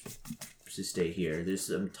stay here. There's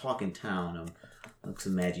some talk in town,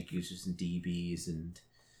 some magic users and DBs, and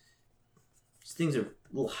things are a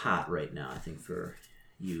little hot right now, I think, for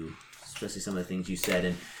you, especially some of the things you said.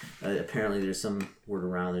 And apparently, there's some word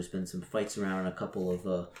around. There's been some fights around, and a couple of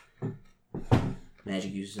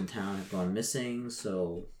magic users in town have gone missing.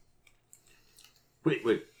 So,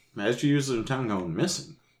 wait, magic users in town going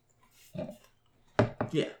missing?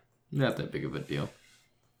 Yeah, not that big of a deal.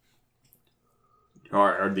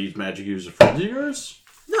 Are these magic users friends of yours?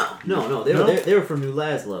 No. They were from New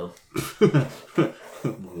Laszlo.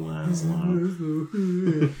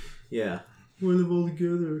 Laszlo. Yeah. We're them all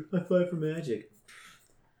together. I fight for magic.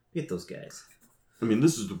 Get those guys. I mean,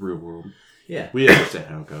 this is the real world. Yeah. We understand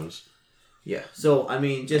how it goes. Yeah. So, I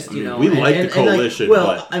mean, just, we like the coalition,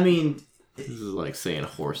 but... I mean... This is like saying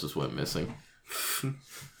horses went missing.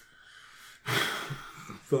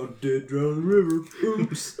 Found dead, drowned in the river.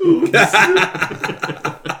 Oops.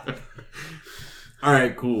 All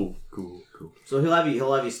right, cool. So he'll have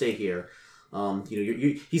you stay here.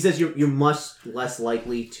 He says you're much less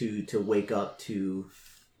likely to wake up to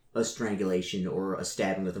a strangulation or a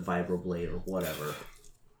stabbing with a vibroblade or whatever.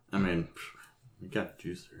 I mean, we got a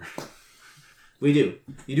juicer. We do.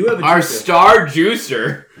 You do have a juicer. Our star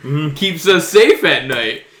juicer keeps us safe at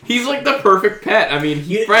night. He's like the perfect pet. I mean,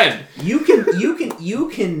 friend. You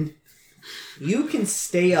can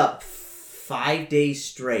stay up 5 days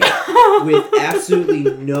straight with absolutely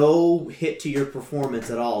no hit to your performance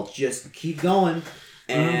at all. Just keep going,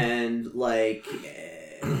 and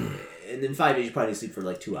and then 5 days you probably sleep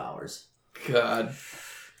for 2 hours. God,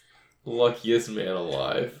 luckiest man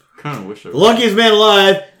alive. Kind of wish I the luckiest man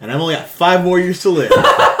alive, and I've only got 5 more years to live.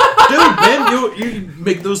 Dude, man, you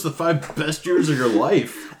make those the 5 best years of your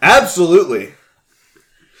life. Absolutely.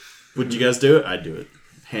 Would you guys do it? I'd do it.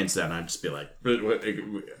 Hands down, I'd just be like,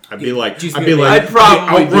 I'd be like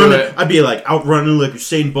outrunning like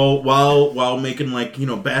Usain Bolt while making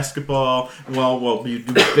basketball, while you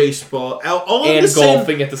do baseball, all and at the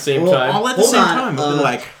golfing same, at the same time. all at the same time. I'd be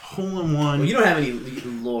like hole in one. Well, you don't have any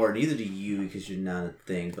lore, neither do you, because you're not a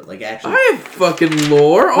thing. But actually, I have fucking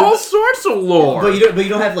lore, all sorts of lore. But you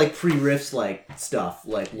don't have pre-riffs stuff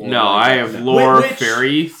lore. No, I have lore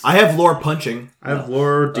fairies. I have lore punching. I have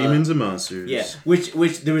lore demons and monsters. Yeah, which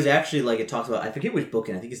there was actually it talks about. I forget which book,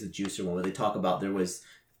 and I think it's the Juicer one where they talk about there was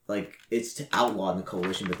it's outlawed in the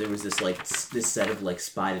Coalition, but there was this this set of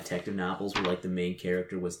spy detective novels where the main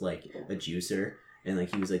character was a juicer. And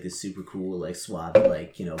he was this super cool, suave,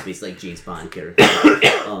 basically James Bond character.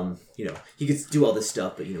 He could do all this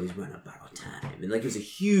stuff, but he's running out of time. And it was a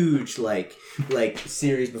huge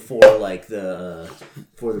series before the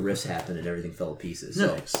rifts happened and everything fell to pieces.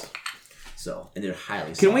 Nice. So and they're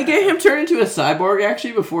highly. Can we get him turned into a cyborg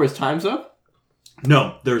actually before his time's up?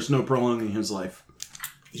 No, there's no prolonging his life.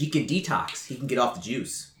 He can detox. He can get off the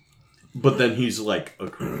juice. But then he's a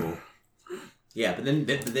cripple. Yeah, but then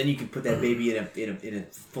you can put that baby in a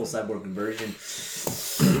full cyborg conversion.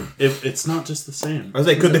 If it's not just the same. I was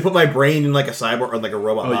could they put my brain in a cyborg or a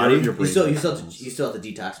robot body? You still have to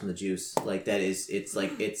detox from the juice.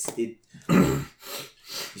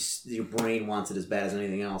 Your brain wants it as bad as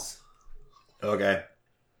anything else. Okay,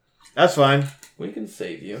 that's fine. We can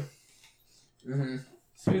save you. Mm-hmm.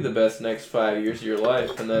 It's gonna be the best next 5 years of your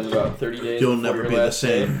life, and then about 30 days. You'll never be the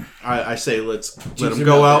same. I say let him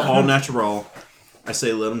go out all natural. I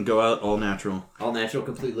say let him go out all natural. All natural,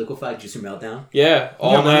 complete liquefied juicer meltdown. Yeah,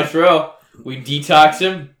 all natural. We detox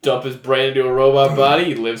him, dump his brain into a robot body.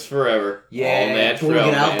 He lives forever. Yeah, all natural.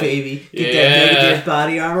 Get out, baby. Get that negative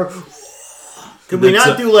body armor. Could we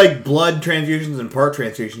not do blood transfusions and part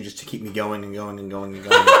transfusions just to keep me going and going and going and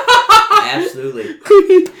going? Absolutely.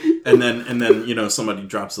 And then somebody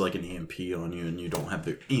drops an EMP on you and you don't have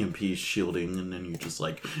the EMP shielding and then you're just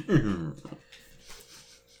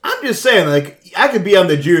I'm just saying, I could be on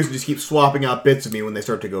the juice and just keep swapping out bits of me when they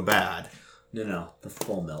start to go bad. No, the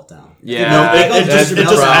full meltdown. Yeah, it just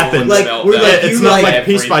happens. It's not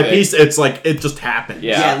piece by piece. It's it just happens.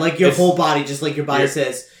 Yeah, your whole body, just your body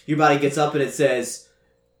says, your body gets up and it says,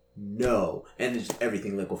 no, and just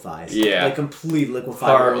everything liquefies. Yeah, complete liquefied.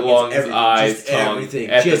 Heart, lungs, eyes, tongue, everything.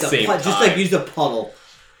 At the same time. Just use a puddle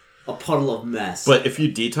of mess. But if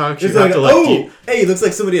you detox, you it's have to hey, it looks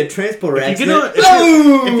like somebody had transporter accident.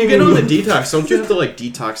 If you get on the detox, don't you have to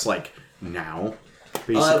detox now?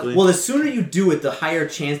 Basically. Well, the sooner you do it, the higher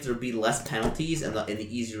chance there'll be less penalties, and the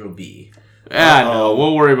easier it'll be. Yeah, no,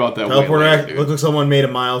 we'll worry about that. Teleporter act. Looks like someone made a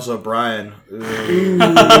Miles O'Brien. Low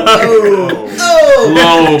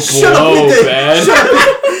Shut blow, up man.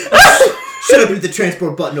 Shut up with the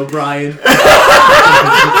transport button, O'Brien.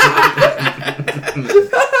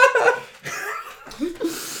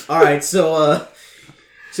 All right, so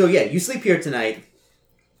yeah, you sleep here tonight,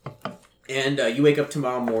 and you wake up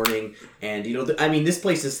tomorrow morning, and this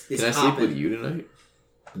place is Can I hopping. sleep with you tonight?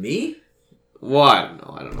 Me? Well,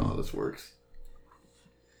 I don't know how this works.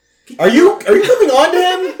 Are you coming on to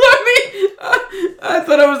him? I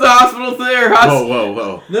thought it was a hospital thing.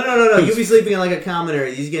 Whoa. No. You'll be sleeping in like a commoner.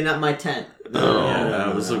 He's getting out my tent.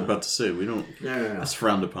 I was about to say, we don't... No. That's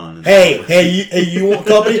frowned upon. Hey, you want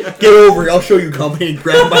company? Get over here. I'll show you company.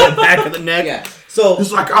 Grab him by the back of the neck. Yeah. So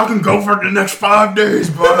He's like, I can go for the next 5 days,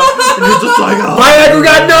 bro. And you're just like, oh. Viagra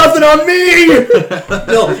got nothing on me!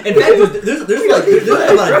 no, in fact, there's about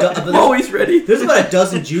I'm always ready. There's about a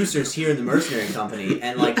dozen juicers here in the mercenary company,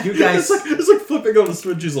 and like you guys, it's like flipping on the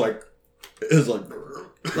switch. He's like,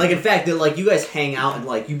 in fact, they're like you guys hang out and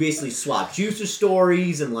like you basically swap juicer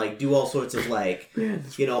stories and like do all sorts of like,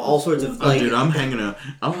 all sorts of like. Dude, I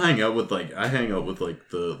hang out with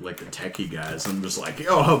the techie guys. And I'm just like,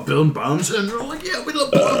 yo, how building bombs, and they're like, yeah, we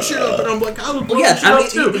love blowing shit up, and I'm like, I love blowing shit up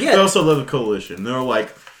too. Yeah. They also love the coalition. They're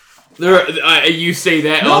like. You say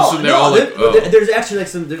that also they're all like, there's actually like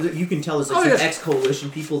some you can tell there's like some ex-coalition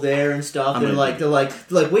people there and stuff. They're like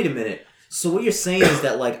wait a minute. So what you're saying is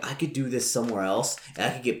that like I could do this somewhere else and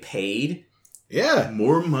I could get paid? Yeah,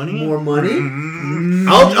 more money. Mm-hmm.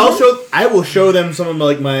 I will show them some of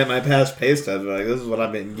my past pay stubs. Like this is what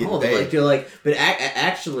I've been getting paid. But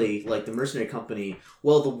actually, like the mercenary company.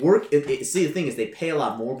 Well, the work. See, the thing is, they pay a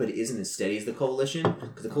lot more, but it isn't as steady as the coalition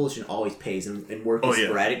because the coalition always pays and work is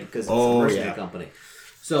sporadic because it's a mercenary company.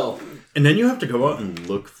 So, and then you have to go out and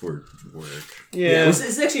look for work. Yeah,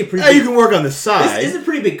 it's actually a pretty. You can work on the side. This is a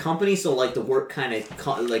pretty big company, so like the work kind of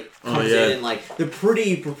comes in, and like they're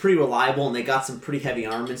pretty reliable, and they got some pretty heavy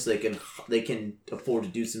armaments, so they can afford to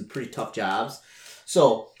do some pretty tough jobs.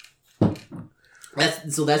 So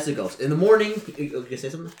that's the ghost. In the morning, you gonna say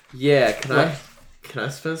something? Yeah, can I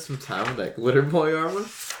spend some time with that glitter boy armor?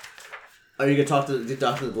 Are you gonna talk to the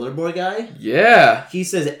glitter boy guy? Yeah. He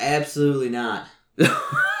says absolutely not.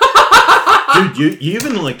 Dude, you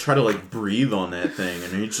even like try to like breathe on that thing,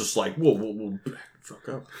 and he's just like, whoa, back the fuck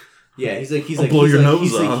up. Yeah, he's like, blow your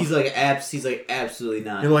nose off. He's like, absolutely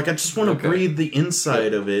not. You're like, I just want to breathe the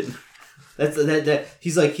inside of it. That's that.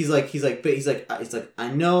 He's like,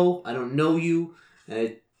 I don't know you,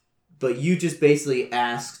 but you just basically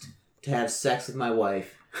asked to have sex with my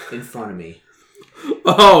wife in front of me.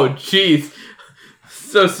 Oh, jeez.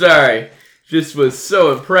 So sorry. Just was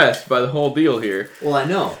so impressed by the whole deal here. Well, I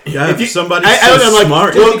know. Yeah, if somebody's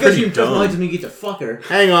smart, just because you doesn't get to fuck her.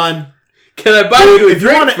 Hang on. Can I buy you a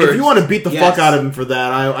drink first? If you want to beat the fuck out of him for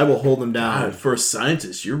that, I will hold him down. God, for a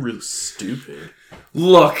scientist, you're really stupid.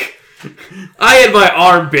 Look, I had my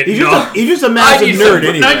arm bitten off. He's just a massive nerd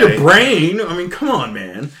anyway. Not your brain. I mean, come on,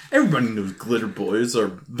 man. Everybody knows glitter boys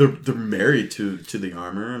they're married to the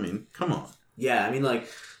armor. I mean, come on. Yeah, I mean,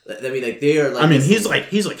 they are like. I mean, he's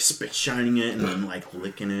like spit shining it and then like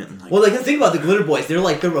licking it. And like, well, like the thing about the glitter boys, they're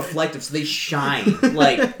reflective, so they shine.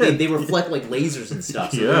 Like they reflect like lasers and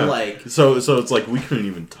stuff. So they're like. So it's like we couldn't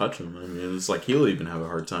even touch him. I mean, it's like he'll even have a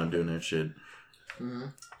hard time doing that shit. Mm-hmm.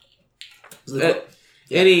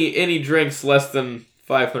 Any drinks less than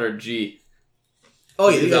 500 G. Oh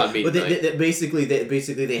yeah, but they basically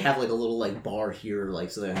they have like a little like bar here,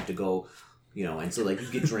 like so they have to go, and so like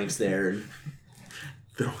you get drinks there. And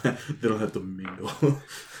they don't have to mingle.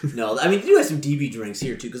 No, I mean they do have some DB drinks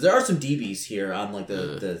here too, because there are some DBs here on like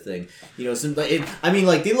the thing.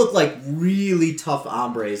 They look like really tough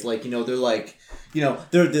hombres. Like they're like.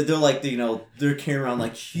 They're like they're carrying around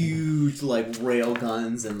like huge like rail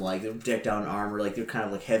guns and like they're decked out in armor, like they're kind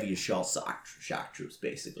of like heavy as shell shock troops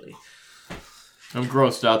basically. I'm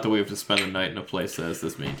grossed out that we have to spend the night in a place that has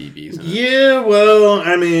this many DBs in it. Yeah, well,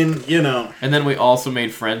 I mean, And then we also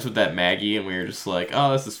made friends with that Maggie, and we were just like,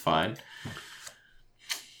 oh, this is fine.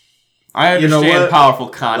 I understand powerful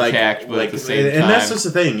contact, but at the same time... And that's just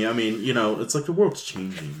the thing. I mean, it's like the world's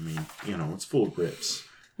changing. I mean, it's full of rips.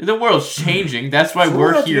 The world's changing. That's why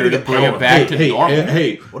we're here to bring it back to normal.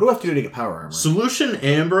 Hey, what do I have to do to get power armor? Solution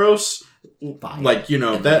Ambrose,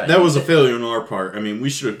 that was a failure on our part. I mean, we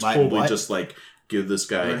should have totally just like give this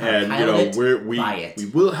guy, and we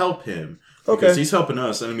will help him because he's helping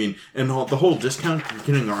us. And I mean, and the whole discount for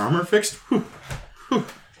getting our armor fixed.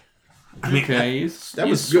 I mean, you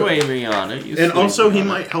sway me on it. And also, he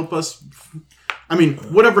might help us. I mean,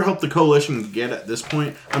 whatever help the coalition can get at this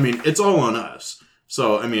point, I mean, it's all on us.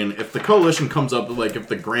 So, I mean, if the coalition comes up, like, if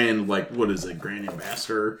the grand, like, what is it, Grand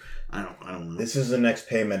Ambassador? I don't know. This is the next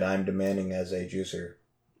payment I'm demanding as a juicer.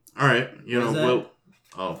 All right,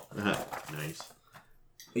 nice.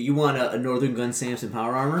 You want a Northern Gun Samson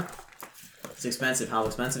power armor? It's expensive. How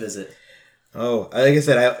expensive is it? Oh, like I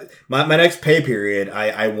said, my next pay period,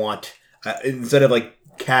 I want instead of like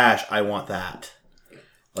cash, I want that.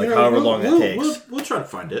 Like, however long that takes. We'll try to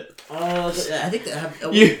find it. I think that,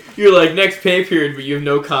 You're like, next pay period, but you have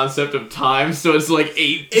no concept of time, so it's like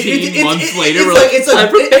 18 months later. It's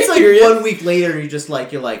like 1 week later, and you're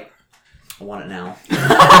like, I want it now. Be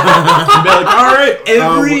like, all right.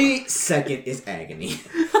 Every second is agony.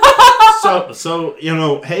 So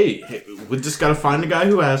hey, we just gotta find a guy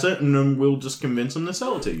who has it, and then we'll just convince him to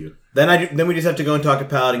sell it to you. Then we just have to go and talk to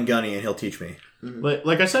Paladin Gunny, and he'll teach me.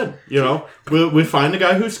 Like I said, we find a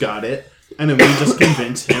guy who's got it, and then we just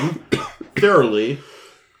convince him thoroughly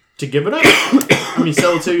to give it up. I mean,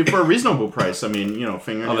 sell it to you for a reasonable price. I mean,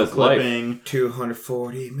 fingernail clipping,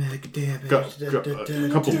 240 mega damage,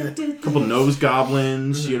 couple nose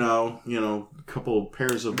goblins, a couple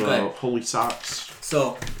pairs of holy socks.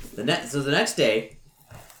 So the next day,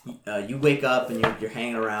 you wake up and you're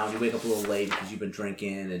hanging around. You wake up a little late because you've been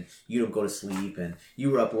drinking and you don't go to sleep. And you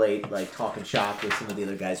were up late, like talking shop with some of the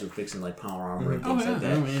other guys who were fixing like power armor and things like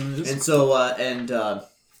that. And so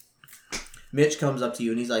Mitch comes up to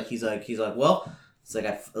you and he's like, well, it's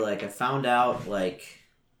like I found out like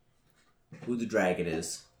who the dragon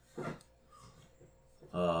is.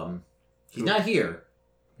 He's not here.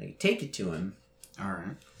 I can take it to him. All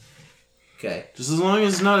right. Okay. Just as long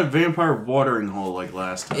as it's not a vampire watering hole like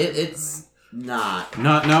last time. It's not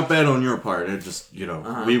bad on your part. It just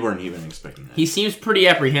we weren't even expecting that. He seems pretty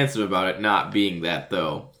apprehensive about it not being that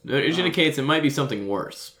though. It indicates it might be something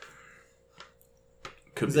worse.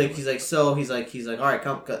 He's like, all right,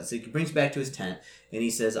 come. So he brings you back to his tent and he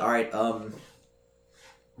says, all right,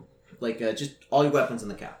 just all your weapons on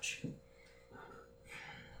the couch.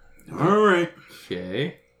 All right.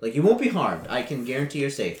 Okay. Like, you won't be harmed. I can guarantee your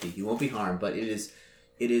safety. You won't be harmed, but it is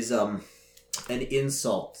an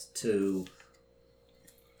insult to...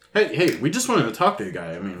 Hey, we just wanted to talk to a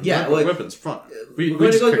guy. I mean, weapons fun. We're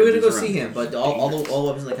going to go see him, but all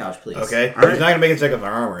weapons on the couch, please. Okay. All right. He's not going to make it take off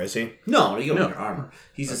our armor, is he? No, you don't need your armor.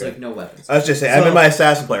 He's just like, no weapons. I was just saying, I'm in my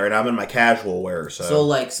assassin player, and I'm in my casual wear, so...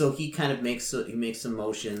 So he kind of makes some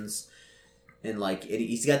motions, and like,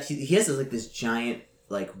 he has this giant,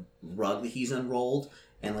 like, rug that he's unrolled,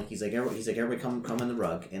 and like he's like everybody come in the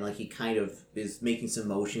rug, and like he kind of is making some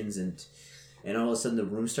motions, and all of a sudden the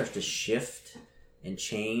room starts to shift and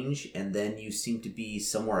change, and then you seem to be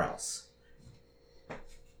somewhere else.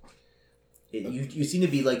 You seem to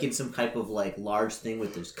be like in some type of like large thing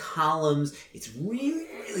with those columns. It's really,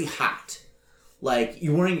 really hot. Like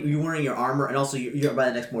you're wearing your armor, and also you're by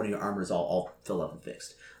the next morning your armor is all filled up and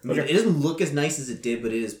fixed. But it doesn't look as nice as it did,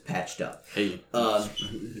 but it is patched up. Hey,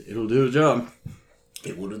 it'll do the job.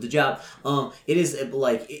 It will do the job. It is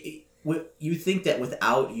like you think that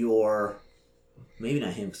without your, maybe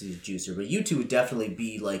not him because he's a juicer, but you two would definitely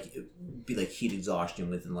be like heat exhaustion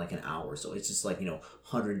within like an hour. So it's just like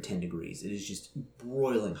 110 degrees. It is just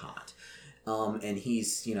broiling hot. And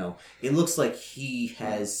he's it looks like he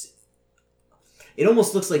has. It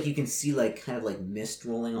almost looks like you can see like kind of like mist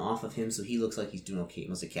rolling off of him. So he looks like he's doing okay. He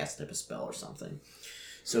must have cast a type of spell or something.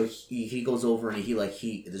 So he goes over and there's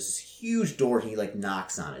this huge door. He like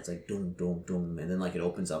knocks on it. It's like doom doom doom, and then like it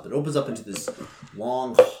opens up. It opens up into this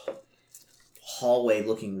long hallway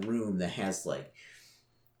looking room that has like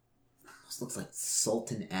almost looks like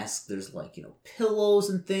Sultan-esque. There's like pillows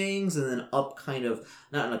and things, and then up kind of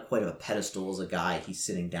not on quite of a pedestal as a guy. He's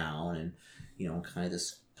sitting down and kind of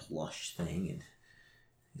this plush thing, and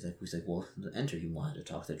he's like, well, enter. You wanted to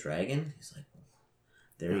talk to the dragon? He's like,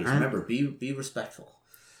 there he is. Remember, be respectful.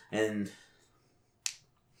 And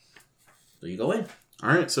so you go in. All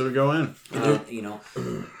right, so we go in. And you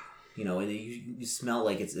smell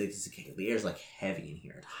like it's the air's like heavy in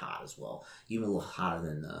here and hot as well, even a little hotter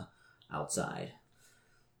than the outside.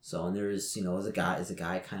 So and there's is a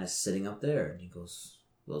guy kind of sitting up there, and he goes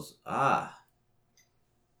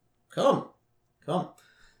come,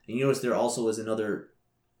 and you notice there also is another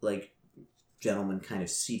like gentleman kind of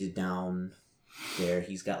seated down there.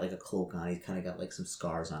 He's got like a cloak on. He's kind of got like some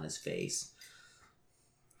scars on his face.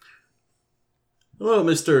 Hello,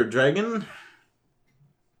 Mr. Dragon.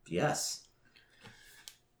 Yes.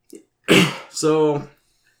 So,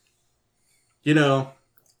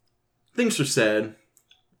 things were said.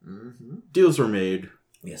 Mm-hmm. Deals were made.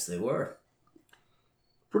 Yes, they were.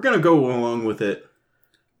 We're gonna go along with it.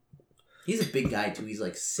 He's a big guy too. He's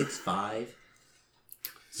like 6'5".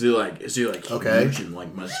 Is he like okay, huge and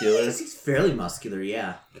like muscular? He's fairly muscular,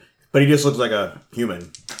 yeah. But he just looks like a human,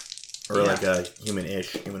 or like a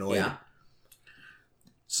humanoid. Yeah.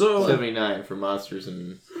 So 79 for monsters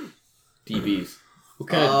and DBs. What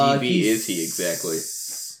kind of DB is he exactly?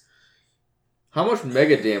 How much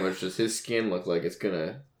mega damage does his skin look like it's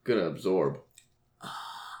gonna absorb?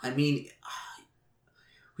 I mean,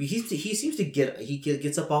 he seems to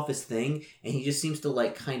gets up off his thing, and he just seems to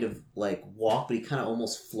like kind of like walk, but he kind of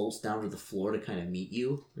almost floats down to the floor to kind of meet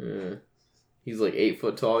you. Yeah. He's like 8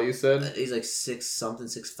 foot tall. You said he's like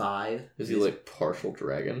 6'5". Is he like partial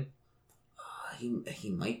dragon? He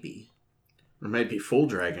might be. Or might be full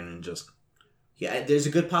dragon and just. Yeah, there's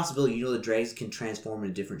a good possibility. You know, the dragons can transform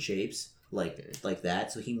into different shapes, like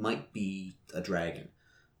that. So he might be a dragon,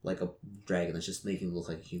 like a dragon that's just making him look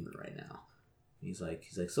like a human right now. He's like,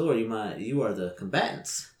 so are you are the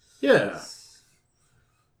combatants? Yeah.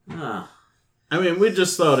 Ah. I mean, we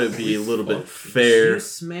just thought it'd be a little bit fair.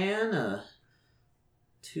 Juice man,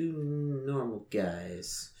 two normal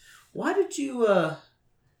guys. Why did you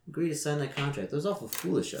agree to sign that contract? That was awful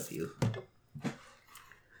foolish of you.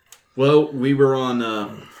 Well, we were on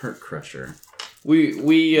Heart Crusher. We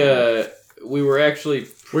were actually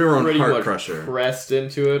on pretty Heart much Crusher. pressed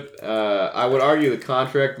into it. I would argue the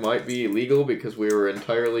contract might be illegal because we were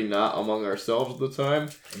entirely not among ourselves at the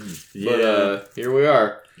time. Yeah. But here we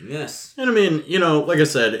are. Yes. And I mean, you know, like I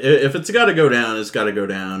said, if it's got to go down, it's got to go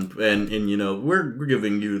down. And you know, we're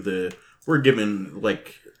giving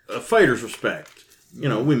like a fighter's respect. You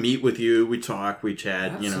know, we meet with you, we talk, we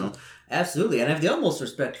chat. Absolutely. You know. Absolutely, and I have the utmost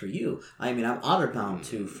respect for you. I mean, I'm honor bound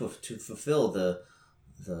to fulfill the.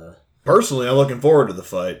 Personally, I'm looking forward to the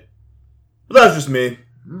fight. But that's just me.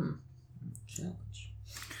 Challenge.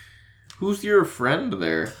 Who's your friend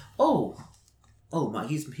there? Oh,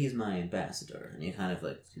 he's my ambassador, and he kind of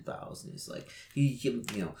like bows, and he's like he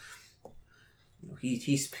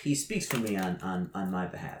speaks for me on my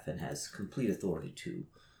behalf and has complete authority to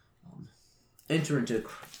enter into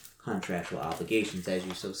contractual obligations, as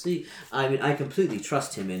you so see. I mean, I completely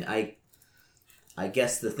trust him, and I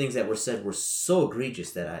guess the things that were said were so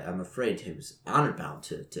egregious that I'm afraid he was honor bound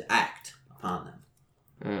to act upon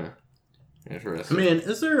them. Interesting. I mean,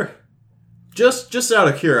 is there just out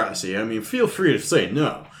of curiosity? I mean, feel free to say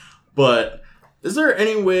no, but is there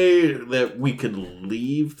any way that we could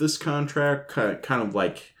leave this contract? Kind of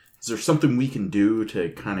like, is there something we can do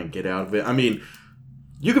to kind of get out of it? I mean,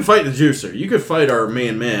 you could fight the Juicer. You could fight our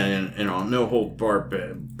man in a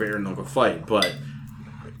no-hold-barred bare knuckle fight, but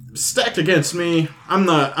stacked against me, I'm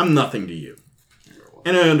nothing to you.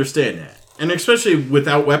 And I understand that. And especially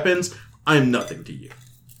without weapons, I'm nothing to you.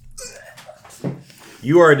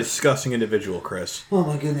 You are a disgusting individual, Chris. Oh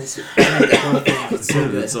my goodness! It's so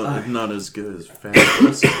good. It's not as good as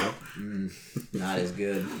Fast. Not as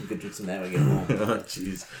good. You could drink some of that when we get home. Oh,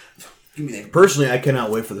 jeez. Give me that. Personally, I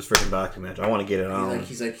cannot wait for this freaking boxing match. I want to get it on.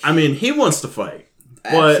 He's like. I mean, he wants to fight.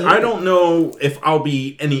 But Absolutely. I don't know if I'll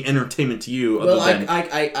be any entertainment to you. Well, other than...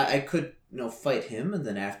 I could fight him, and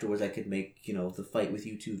then afterwards I could make the fight with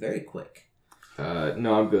you two very quick.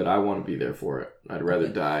 No, I'm good. I want to be there for it. I'd rather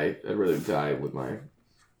die. I'd rather die with my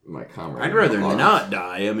comrade. I'd rather not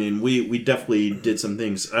die. I mean, we definitely did some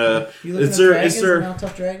things. You looking at dragons and how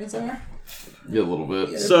tough dragons are? Yeah, a little bit.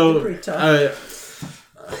 Yeah, so they're pretty tough.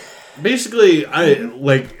 basically, I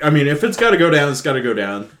mean, if it's got to go down, it's got to go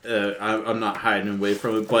down. I'm not hiding away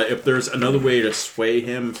from it. But if there's another way to sway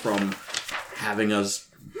him from having us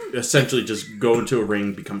essentially just go into a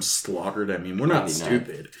ring, become slaughtered, I mean, we're not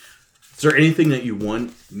stupid. Is there anything that you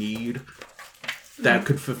need that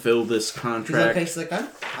could fulfill this contract? He's like,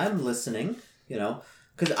 I'm listening,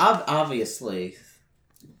 because obviously,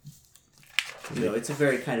 it's a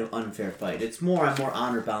very kind of unfair fight. I'm more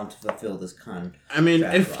honor bound to fulfill this contract. I mean,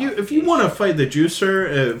 if you want to fight the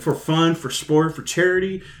Juicer for fun, for sport, for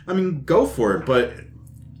charity, I mean, go for it. But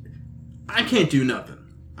I can't do nothing.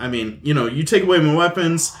 I mean, you take away my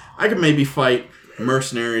weapons, I can maybe fight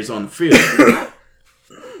mercenaries on the field.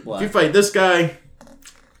 What? If you fight this guy,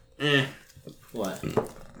 What?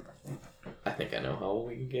 I think I know how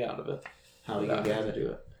we can get out of it. How we can get out of do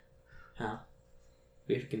it. How?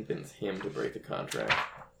 We have to convince him to break the contract.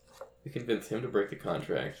 We convince him to break the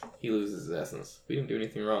contract. He loses his essence. We didn't do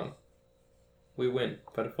anything wrong. We win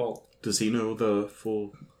by default. Does he know the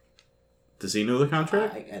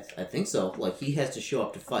contract? I think so. Like, he has to show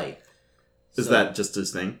up to fight. Is that just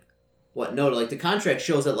his thing? What? No, like, the contract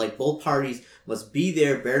shows that, like, both parties must be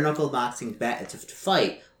there, bare-knuckle boxing, to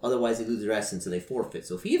fight, otherwise they lose their essence and they forfeit.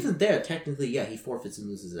 So if he isn't there, technically, yeah, he forfeits and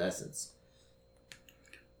loses his essence.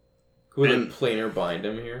 Could we, like, planar bind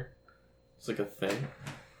him here? It's like a thing.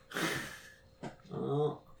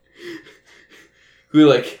 Oh. Could we,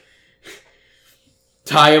 like,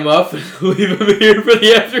 tie him up and leave him here for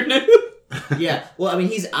the afternoon? Yeah, well, I mean,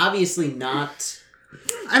 he's obviously not...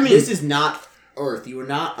 I mean... This is not Earth. You are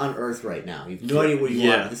not on Earth right now. You have no idea where you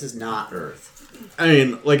are, but this is not Earth. I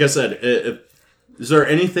mean, like I said, is there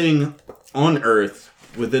anything on Earth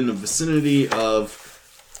within the vicinity of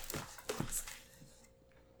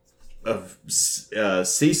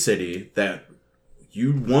Sea City that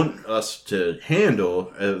you want us to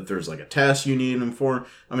handle, if there's like a task you need them for,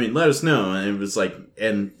 I mean, let us know. And it was like,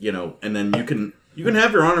 and then you can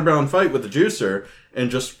have your honor bound fight with the juicer, and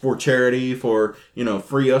just for charity, for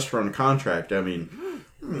free us from a contract. I mean,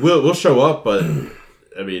 we'll show up, but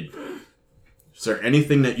I mean, is there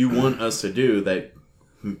anything that you want us to do that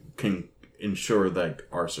can ensure like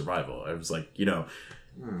our survival? I was like,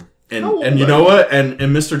 and you know what, and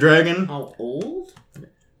Mr. Dragon, How old?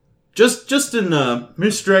 Just in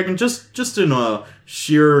Mr. Dragon, just in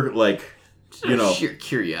sheer like sheer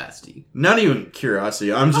curiosity. not even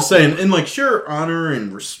curiosity. I'm just saying in like sheer honor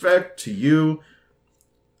and respect to you.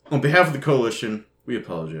 On behalf of the coalition, we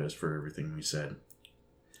apologize for everything we said.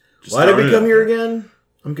 Just Why did we throwing it come out here there again?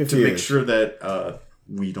 I'm confused. to make sure that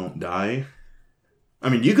we don't die. I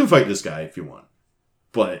mean, you can fight this guy if you want,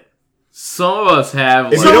 but Some of us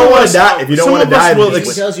have. If like- you don't want to die, if you don't some want to of us die, will then It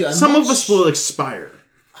just tells you I'm some of much- us will expire.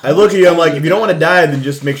 I look at you. I'm like, if you don't want to die, then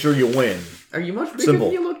just make sure you win. Are you much bigger Simple.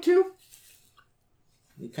 than you look too?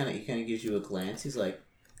 He kind of gives you a glance. He's like,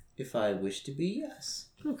 "If I wish to be, yes."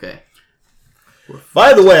 Okay.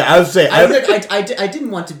 By the way, I would say I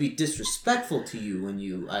didn't want to be disrespectful to you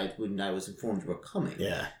when I was informed you were coming.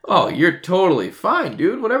 yeah. Oh, you're totally fine,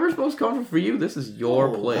 dude. Whatever's most comfortable for you, this is your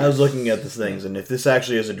Oh, place. I was looking at the things, and if this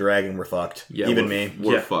actually is a dragon, we're fucked. Yeah, Even we're- me.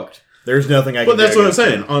 We're Yeah. fucked. There's nothing I can But that's do what I'm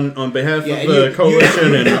against saying. On behalf Yeah, of and the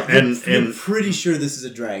coalition and you're pretty sure this is a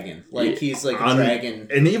dragon. Like he's like a dragon.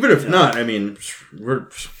 and even if not, I mean, we're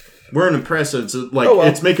an oppressor. It's like Oh, well.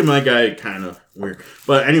 it's making my guy kind of weird.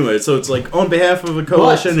 But anyway, so it's like on behalf of a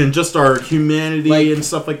coalition and just our humanity Like- and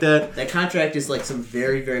stuff like that. That contract is like some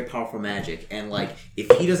very, very powerful magic, and like if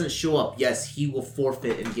he doesn't show up, yes, he will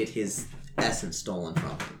forfeit and get his essence stolen from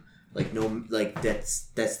him. Like no, like that's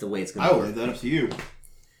the way it's gonna work. that up to you.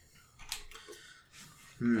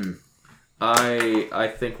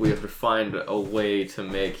 I think we have to find a way to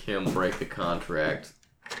make him break the contract.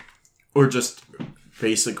 Or just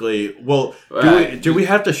basically, well, Right. do we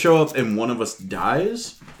have to show up and one of us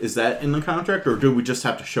dies? Is that in the contract, or do we just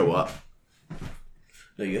have to show up?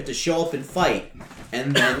 No, you have to show up and fight,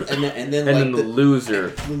 and then And like then the loser.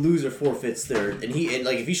 the loser forfeits third, and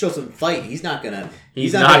like if he shows up and fight, he's not gonna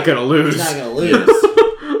He's not gonna lose. He's not gonna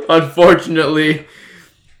lose. Unfortunately,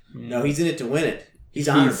 No, he's in it to win it. He's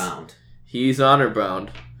honor bound. he's honor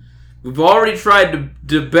bound. We've already tried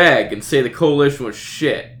to beg and say the coalition was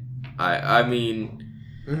shit. I mean,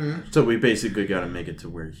 So we basically got to make it to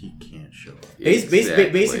where he can't show up. exactly.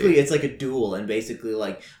 Basically, it's like a duel, and basically,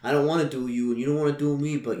 like I don't want to duel you, and you don't want to duel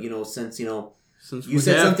me, but since Since you we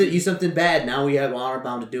said have- something bad, now we have honor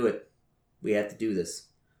bound to do it. We have to do this.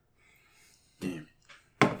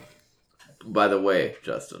 By the way,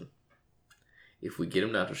 Justin, if we get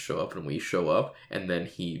him not to show up and we show up, and then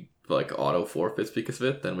he like auto forfeits because of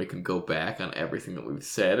it, then we can go back on everything that we've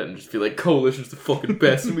said and just be like, coalition's the fucking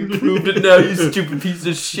best, and we proved it now, you stupid piece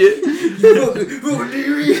of shit.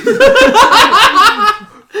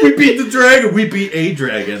 We beat the dragon. We beat a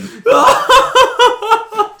dragon.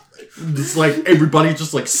 It's like everybody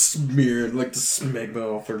just like smearing like the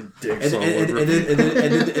smegma off their dicks. And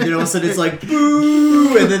then all of a sudden it's like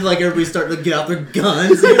boo, and then like everybody starting to get out their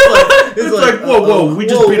guns. It's like whoa, we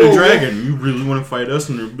just beat a dragon. You really want to fight us?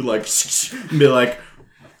 And it'd be like,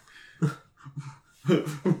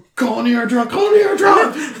 call an airdrop, call an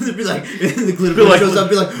airdrop. They'd be like, and the glitter Be like- shows up,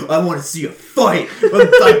 be like, I want to see a fight.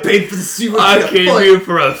 I paid for the see I came here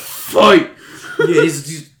for a fight. Yeah,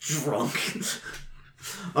 he's drunk.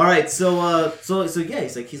 All right, so yeah,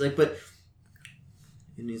 he's like, but,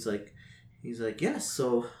 and he's like, yes,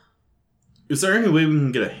 so. Is there any way we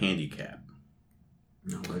can get a handicap?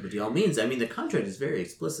 No, by all means. I mean, the contract is very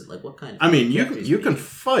explicit. Like, what kind of? I mean, handicap is you can making?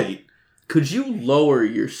 fight. Could you lower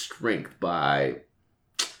your strength by,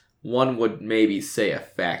 one would maybe say, a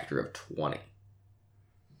factor of 20?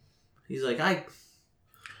 He's like,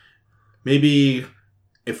 Maybe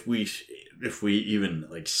if we even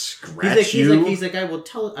like scratch He's like, I will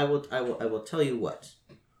tell you what.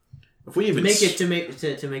 if we even To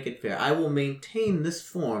make it fair, I will maintain this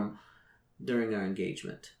form during our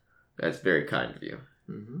engagement. That's very kind of you.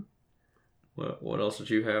 Mm-hmm. What else did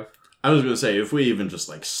you have? I was gonna say if we even just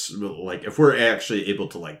like if we're actually able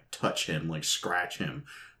to like touch him, like scratch him,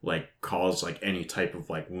 like cause like any type of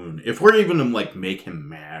like wound, if we're even to like make him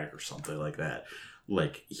mad or something like that,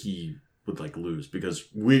 like he would like lose because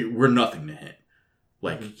we're nothing to him.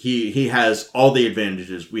 Like he has all the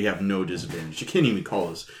advantages, we have no disadvantage. You can't even call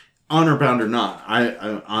us honor bound or not.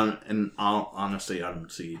 Honestly, I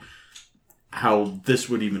don't see how this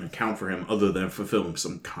would even account for him other than fulfilling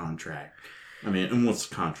some contract. I mean, and what's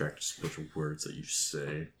the contract? Just a bunch of words that you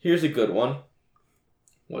say. Here's a good one.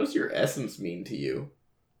 What does your essence mean to you?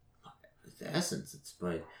 The essence. It's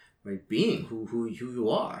my being, who you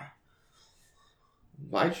are.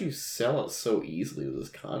 Why'd you sell it so easily with this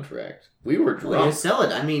contract? We were Well, drunk. you sell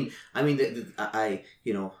it. I mean,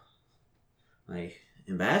 my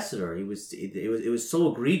ambassador. It was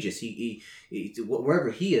so egregious. He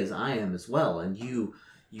wherever he is, I am as well. And you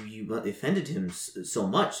offended him so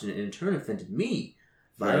much, and in turn offended me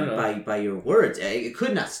by your words. It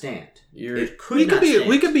could not stand. It could not stand.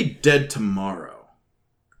 We could be dead tomorrow.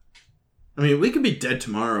 I mean, we could be dead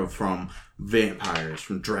tomorrow from vampires,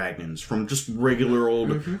 from dragons, from just regular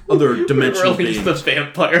old other dimensional Release beings. the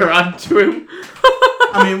vampire onto him.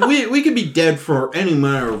 I mean, we could be dead for any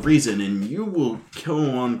matter of reason, and you will go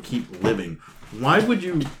on, keep living. Why would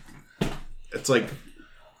you? It's like,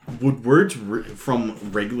 would words from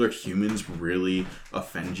regular humans really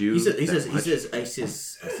offend you? He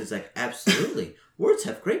says, like, absolutely. Words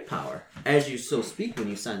have great power. As you so speak when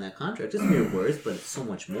you sign that contract. It's mere words, but it's so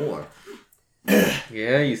much more.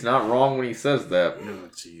 Yeah, he's not wrong when he says that. Oh,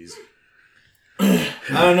 jeez. I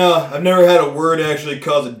don't know. I've never had a word actually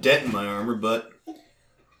cause a dent in my armor, but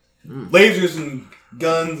lasers and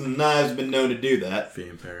guns and knives have been known to do that.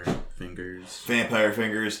 Vampire fingers. Vampire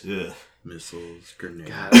fingers. Ugh. Missiles.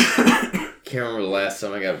 Grenades. God, can't remember the last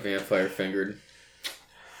time I got vampire fingered.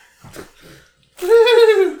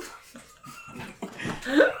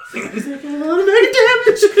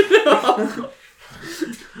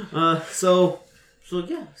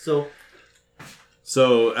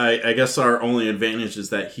 So I guess our only advantage is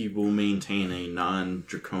that he will maintain a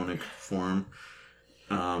non-draconic form.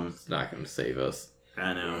 It's not going to save us.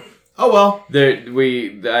 I know. Oh well.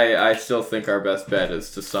 I still think our best bet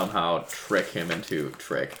is to somehow trick him into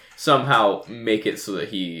somehow make it so that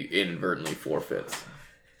he inadvertently forfeits.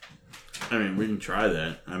 I mean, we can try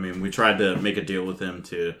that. I mean, we tried to make a deal with him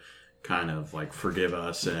to kind of like forgive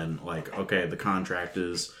us and like, okay, the contract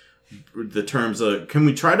is the terms of. Can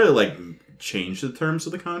we try to like change the terms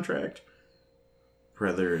of the contract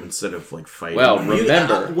rather instead of like fighting? Well,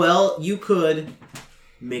 remember, you could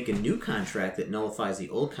make a new contract that nullifies the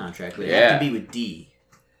old contract, but it have to be with D.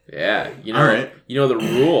 Yeah, you know, all right. You know the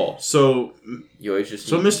rule. So You always just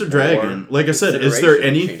Mr. Dragon, like I said, is there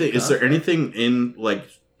anything in like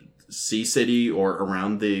Sea City or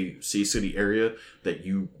around the Sea City area that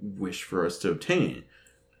you wish for us to obtain?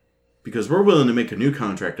 Because we're willing to make a new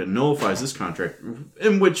contract that nullifies this contract,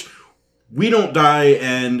 in which we don't die,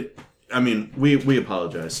 and I mean, we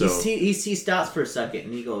apologize. So He stops for a second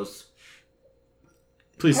and he goes,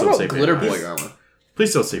 please How don't about say glitter vampires. boy armor?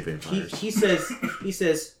 Please don't say vampires. he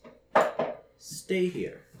says, stay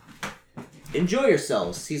here. Enjoy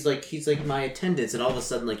yourselves. He's like my attendants, and all of a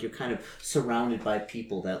sudden, like, you're kind of surrounded by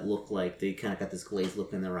people that look like they kind of got this glazed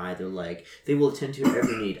look in their eye. They're like, they will attend to your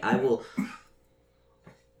every need. I will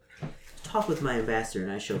talk with my ambassador,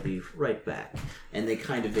 and I shall be right back. And they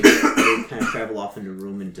kind of travel off into a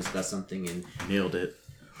room and discuss something. And Nailed it.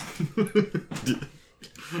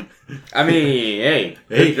 I mean, hey,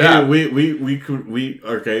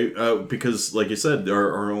 because like you said,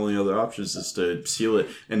 our only other options is to seal it,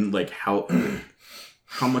 and like how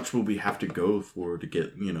much will we have to go for to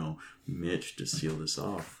get Mitch to seal this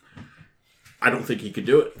off? I don't think he could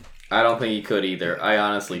do it. I don't think he could either. I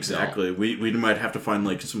honestly Exactly. We might have to find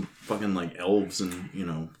like some fucking like elves, and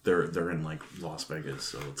they're in like Las Vegas,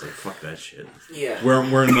 so it's like fuck that shit. yeah,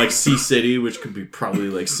 We're in like Sea City, which could be probably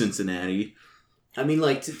like Cincinnati. I mean,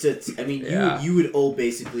 like you would owe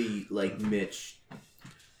basically like Mitch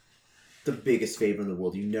the biggest favor in the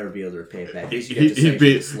world. You'd never be able to repay it back.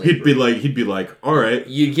 He'd be like, all right.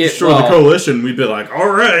 You get destroy the coalition. We'd be like, all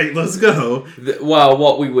right, let's go.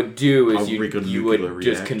 What we would do is you would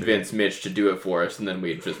just reactor. convince Mitch to do it for us, and then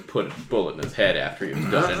we'd just put a bullet in his head after he was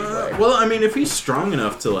done anyway. Well, I mean, if he's strong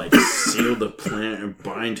enough to like seal the plant and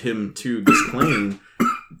bind him to this plane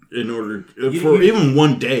in order for even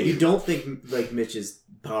one day. You don't think like Mitch is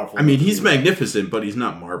powerful? I mean, he's magnificent, but he's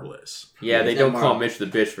not marvelous. Yeah, they don't call Mitch the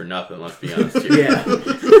bitch for nothing, let's be honest here. Yeah.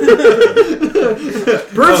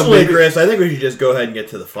 Personally, Chris, I think we should just go ahead and get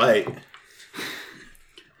to the fight.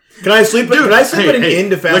 Can I sleep? Can I sleep at an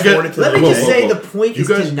inn to fast forward it to Let the me just say whoa. the point You is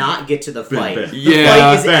guys- to not get to the fight. Ben. The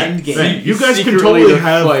Yeah, fight is endgame. You guys can Secretly totally the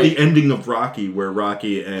have fight. the ending of Rocky, where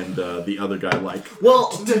Rocky and the other guy like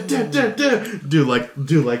Well, do like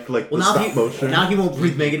the stop motion. now he won't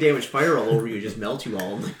breathe mega damage fire all over you. Just melt you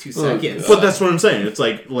all in like 2 seconds. But that's what I'm saying. It's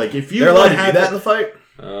like if you They're allowed to do have that in the fight?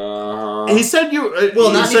 He said you. Well,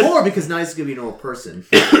 he not said- anymore because now he's gonna be a normal person.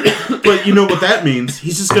 But you know what that means?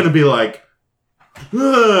 He's just gonna be like,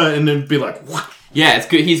 and then be like, what? Yeah, it's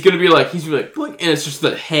good. He's gonna be like, blink, and it's just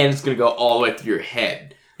the hand's gonna go all the way through your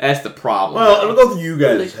head. That's the problem. Well, it'll go through you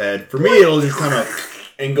guys' head. For me, it'll just kind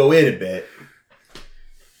of and go in a bit.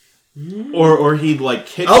 Or he'd like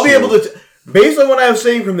kick. I'll be able to, based on what I was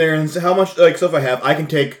saying from there and how much like stuff I have, I can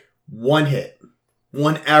take one hit,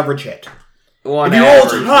 one average hit. One if he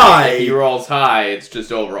rolls average, high, if he rolls high, it's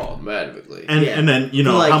just overall automatically. And then For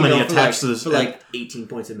like, how many for attacks like, does for like 18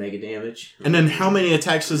 points of mega damage. and then how many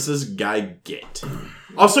attacks does this guy get?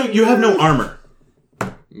 Also, you have no armor.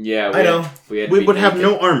 Yeah, I know. We would have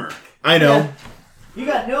no armor. I know. Yeah. You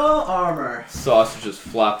got no armor. Sausages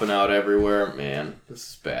flopping out everywhere. Man, this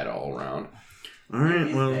is bad all around. All right,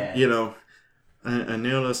 Is well, that? I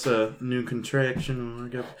nailed us a new contraction.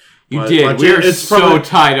 You did. We're so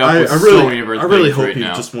tied up with so many different I really things hope right he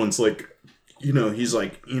now. just wants like, he's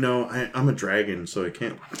like, I'm a dragon, so I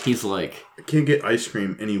can't get ice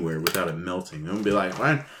cream anywhere without it melting. I'm gonna be like,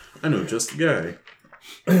 I know just the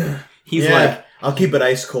guy. He's Yeah, like, I'll keep it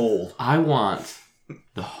ice cold. I want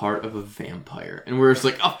the heart of a vampire, and we're just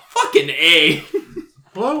like, a fucking A.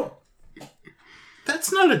 Well,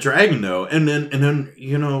 that's not a dragon though. And then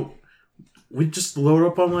we just load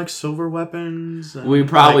up on like silver weapons. And, We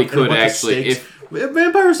probably like, and a could bunch of actually, stakes.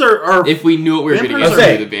 Vampires are if we knew what we were going to Vampires get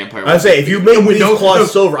are- to the vampire. I say, if you make And we these know-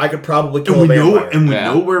 claws silver, I could probably kill and a we know vampire.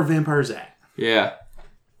 Yeah. know where vampires at. Yeah.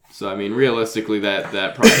 So I mean, realistically, that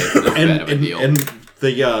probably isn't as bad of a deal. And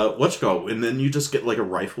the and then you just get like a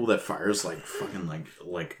rifle that fires like fucking like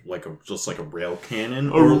a rail cannon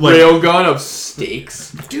a or like, railgun of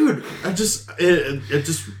stakes. dude. It just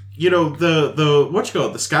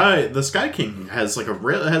the Sky King has like a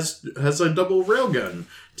rail has a double railgun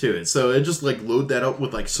to it, so it just like load that up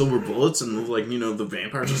with like silver bullets and like the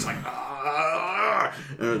vampires just like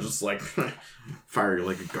and it just like fire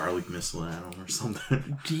like a garlic missile at them or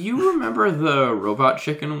something. Do you remember the Robot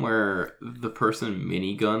Chicken where the person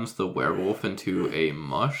miniguns the werewolf into a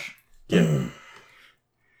mush? Yeah.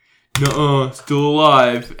 Nuh-uh, still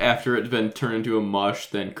alive after it's been turned into a mush,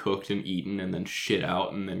 then cooked and eaten, and then shit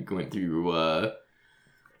out, and then went through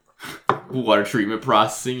water treatment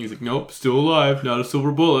processing. He's like, nope, still alive, not a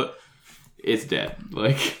silver bullet. It's dead.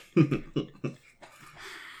 Like,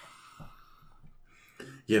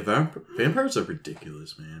 Yeah, vampires are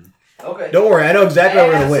ridiculous, man. Okay. Don't worry, I know exactly how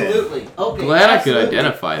we're going to win. Absolutely. Okay. glad I could absolutely.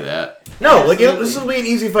 identify that. No, like Absolutely. this will be an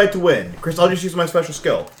easy fight to win. Chris, I'll just use my special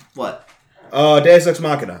skill. What? Deus Ex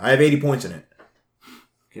Machina. I have 80 points in it.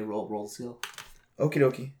 Okay, roll the skill. Okie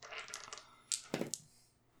dokie.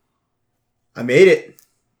 I made it.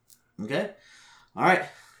 Okay. All right.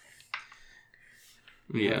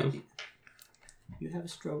 Yeah. You have a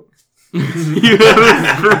stroke.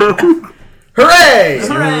 Hooray!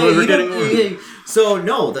 Hooray! we're You getting don't- So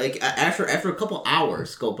no, like after a couple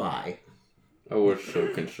hours go by. I was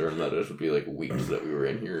so concerned that it would be like weeks that we were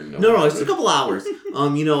in here. And No, it's a couple hours.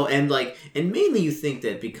 And mainly you think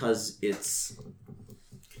that because it's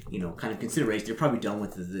kind of consideration, they're probably done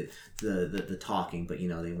with the talking, but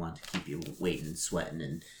they want to keep you waiting and sweating,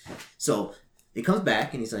 and so it comes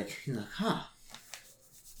back and he's like, huh.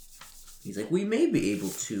 He's like, we may be able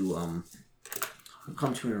to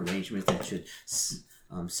come to an arrangement that should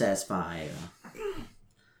satisfy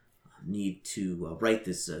need to right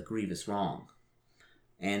this grievous wrong.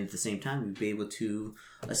 And at the same time, you'd be able to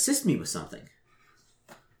assist me with something.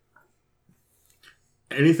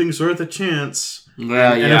 Anything's worth a chance.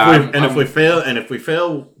 Well, And yeah. if we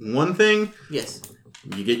fail one thing, Yes.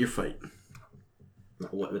 you get your fight.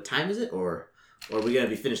 What time is it, or are we gonna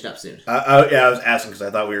be finished up soon? I was asking because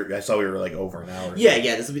I saw we were like over an hour. Yeah.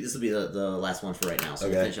 This will be the last one for right now. So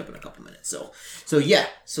we'll Okay. finish up in a couple minutes. So yeah.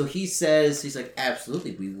 So he says he's like,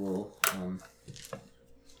 absolutely, we will.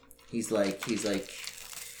 He's like we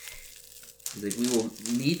will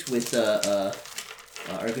meet with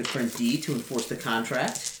our good friend D to enforce the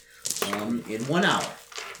contract in 1 hour.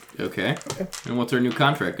 Okay. And what's our new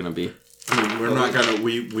contract going to be? I mean, we're not gonna.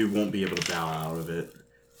 We won't be able to bow out of it.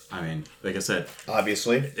 I mean, like I said,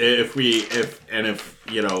 Obviously. if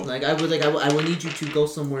Like I will need you to go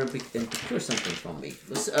somewhere and procure something from me.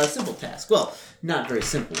 A simple task. Well, not very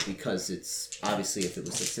simple because it's obviously if it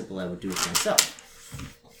was so simple I would do it myself.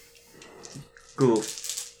 Cool.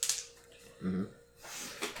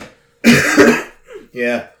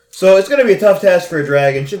 Yeah. So it's gonna be a tough task for a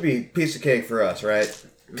dragon. Should be a piece of cake for us, right?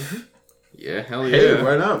 Yeah, hell Hey, yeah.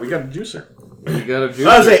 why not? We got a juicer. You got to do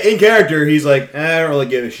I was say in character, he's like, I don't really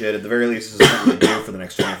give a shit. At the very least, this is something to do for the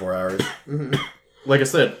next 24 hours. Like I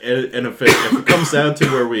said, and if it comes down to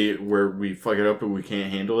where we fuck it up and we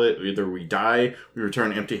can't handle it, either we die, we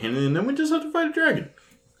return empty-handed, and then we just have to fight a dragon.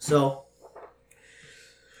 So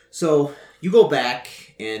you go back,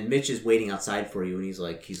 and Mitch is waiting outside for you, and he's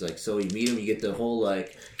like, so you meet him, you get the whole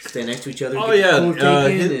like stand next to each other. Oh get yeah, the photo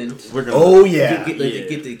taken, and we're gonna. Oh yeah.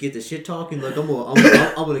 get the shit talking. Like I'm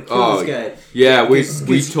gonna kill this guy. Yeah,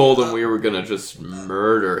 we told him we were gonna just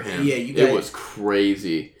murder him. Yeah, you guys- It was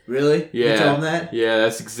crazy. Really? Yeah. You tell him that? Yeah,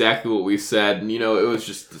 that's exactly what we said. And, it was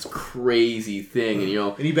just this crazy thing. And,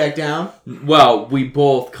 And he back down? well, we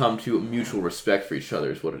both come to a mutual respect for each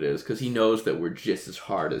other is what it is. Because he knows that we're just as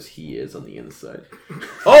hard as he is on the inside.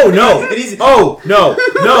 Oh no! And he's- Oh no!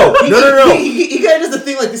 No! He kind of does the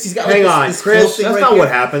thing like this. He's got Hang like on, this Chris. close thing That's right not here. what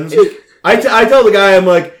happens. And he- I tell the guy, I'm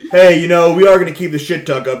like, hey, we are gonna keep the shit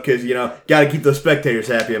talk up because gotta keep the spectators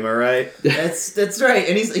happy. Am I right? That's right.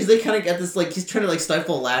 And he's like kind of got this like he's trying to like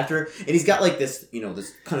stifle laughter, and he's got like this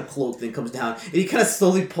this kind of cloak thing comes down, and he kind of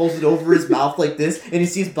slowly pulls it over his mouth like this, and you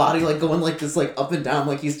see his body like going like this like up and down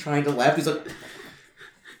like he's trying to laugh. He's like,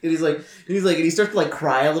 and he starts to like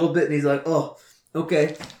cry a little bit, and he's like, oh,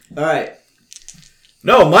 okay, all right.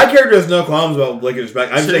 No, my character has no qualms about blinking his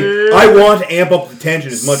back. I'm saying I want to amp up the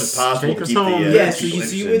tension as much as possible Take to us keep the home. Yeah, so people you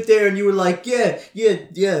interested. went there and you were like, yeah,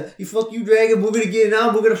 you fuck you, dragon, we're gonna get it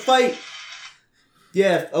out, we're gonna fight.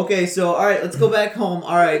 Yeah, okay, so alright, let's go back home.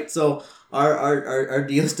 Alright, so our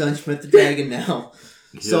deal's done, you met the dragon now.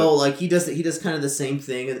 So like he does kind of the same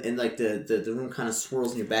thing, and like the room kind of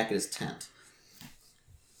swirls in your back at his tent.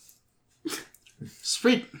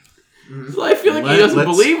 Sweet. Well, I feel like he doesn't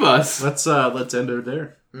believe us. Let's end it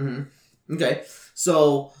there. Mm-hmm. Okay,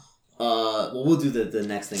 so we'll do the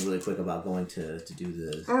next thing really quick about going to do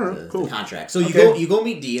the contract. So you go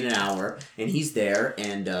meet D in an hour, and he's there,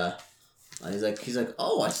 and he's like,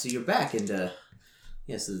 oh, I see you're back, and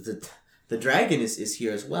yes, the dragon is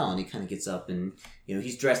here as well, and he kind of gets up, and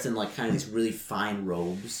he's dressed in like kind of these really fine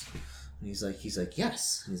robes, and he's like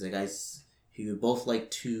yes, and he's like he would both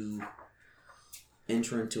like to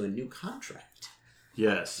enter into a new contract.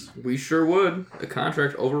 Yes. We sure would. A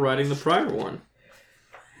contract overriding the prior one.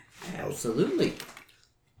 Absolutely.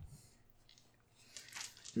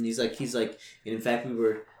 And he's like, and in fact, we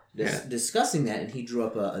were discussing that, and he drew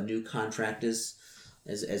up a new contract as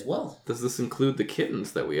well. Does this include the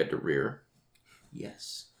kittens that we had to rear?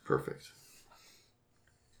 Yes. Perfect.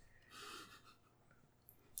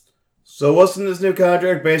 So what's in this new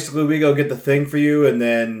contract? Basically, we go get the thing for you, and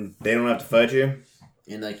then they don't have to fight you.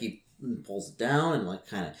 And like he pulls it down, and like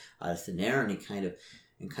kind of out of thin air, and he kind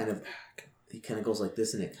of goes like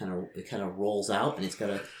this, and it kind of rolls out, and it's got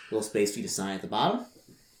a little space for you to sign at the bottom.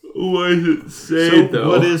 What does it say, So though?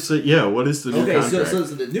 what is it? Yeah, what is the new contract? So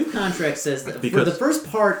the new contract says that for the first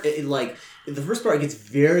part, it gets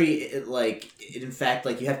very in fact,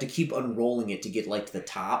 like you have to keep unrolling it to get like to the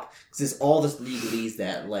top because there's all this legalese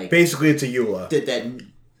that like Basically, it's a EULA. that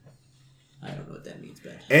I don't know what that means,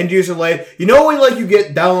 Ben. End user life. You know when you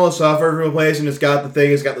get download software from a place and it's got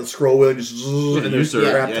the scroll wheel and just and there's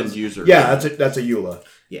user, crap end that's- user. Yeah, that's a EULA.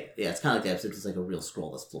 Yeah, it's kind of like that. Except it's like a real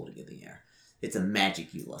scroll that's floating in the air. It's a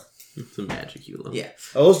magic EULA. It's a magic EULA. Yeah.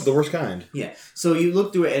 Oh, those are the worst kind. Yeah. So you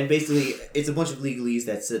look through it, and basically, it's a bunch of legalese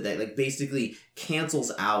that like basically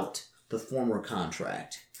cancels out the former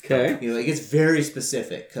contract. Okay. It gets very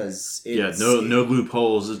specific because No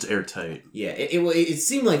loopholes. It's airtight. Yeah. It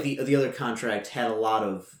seemed like the other contract had a lot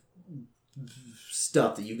of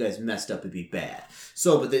stuff that you guys messed up would be bad.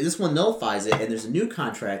 So, but this one nullifies it, and there's a new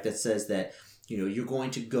contract that says that you're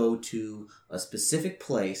going to go to a specific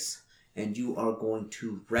place, and you are going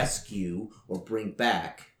to rescue or bring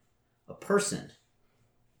back a person.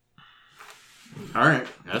 All right,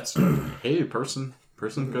 that's hey, person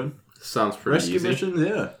good. Sounds pretty Rescue easy. mission,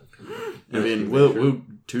 yeah. I mean, we'll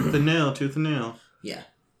tooth and nail. Yeah,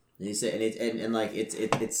 and he said, and like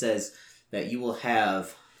it says that you will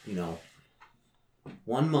have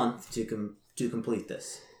 1 month to complete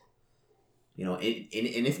this. And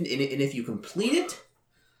if you complete it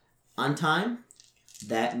on time,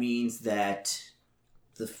 that means that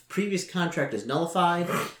the previous contract is nullified,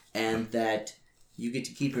 and that you get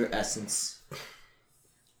to keep your essence.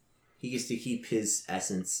 He gets to keep his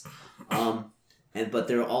essence, but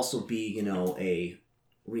there will also be a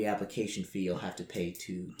reapplication fee you'll have to pay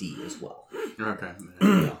to D as well. Okay.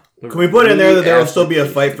 Can we put in there that there will still be a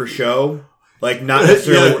fight for show? Like, not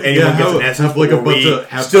necessarily anyone gets an essence, have like but a bunch we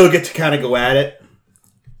of still get to kind of go at it.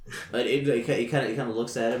 But he kind of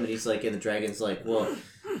looks at him, and he's like, and the dragon's like, well,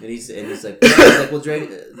 And he's like, well,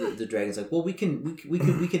 the dragon's like, well, we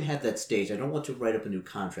can have that stage. I don't want to write up a new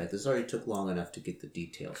contract. This already took long enough to get the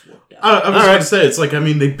details worked out. I was going to say, it's like, I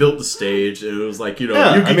mean, they built the stage, and it was like, you know,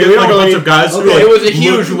 Yeah, you can I mean, get like a bunch of guys who it like, was a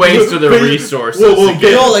huge waste of their resources.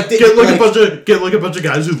 Get a bunch of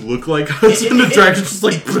guys who look like us, and the dragon's just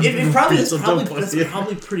like It's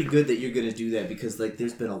probably pretty good that you're going to do that because like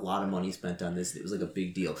there's been a lot of money spent on this. It was like a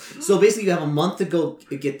big deal. So basically, you have a month to go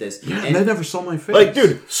get this. Yeah, and they never saw my face. Like,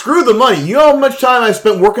 dude, screw the money. You know how much time I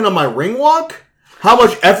spent working on my ring walk? How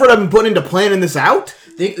much effort I've been putting into planning this out?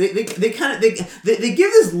 They give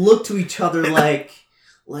this look to each other like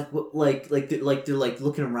they're like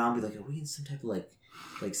looking around, be like, are we in some type of like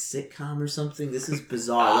sitcom or something? This is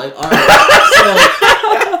bizarre. Like, all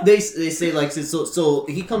right, so they say like so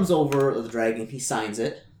he comes over the dragon, he signs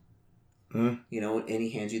it, you know, and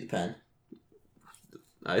he hands you the pen.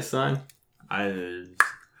 I sign. I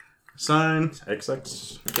signed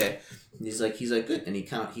XX. Okay, and he's like good, and he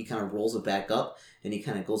kind of rolls it back up, and he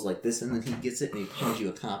kind of goes like this, and then he gets it, and he hands you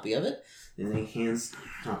a copy of it, and then he hands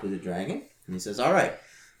a copy to the dragon, and he says, all right.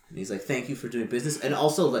 And he's like, thank you for doing business. And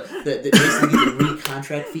also, basically, the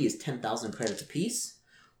re-contract fee is 10,000 credits apiece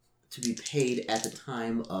to be paid at the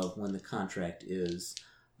time of when the contract is,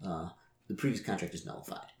 the previous contract is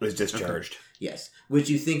nullified. It was discharged. Okay. Yes. Which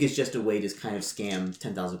you think is just a way to kind of scam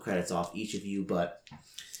 10,000 credits off each of you, but,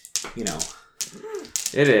 you know.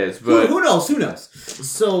 It is, but... Who knows? Who knows?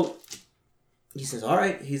 So, he says, all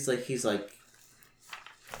right. He's like,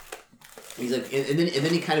 and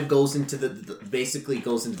then he kind of goes into the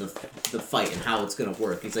fight and how it's gonna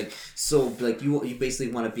work. He's like, so like you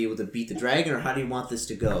basically want to be able to beat the dragon, or how do you want this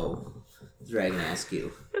to go? The dragon asks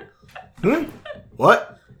you.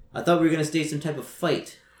 What? I thought we were gonna stage some type of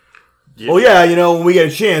fight. Yeah. Well, yeah, you know, when we get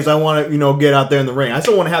a chance, I want to, you know, get out there in the ring. I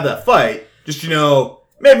still want to have that fight. Just, you know,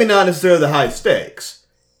 maybe not necessarily the high stakes.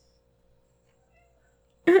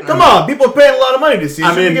 Come on, people are paying a lot of money to see.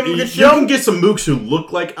 I mean, give them a you good show? can get some mooks who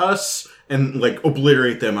look like us and like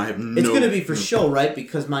obliterate them. I have no. It's gonna be for show, right?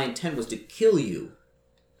 Because my intent was to kill you.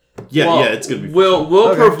 Yeah, it's gonna be.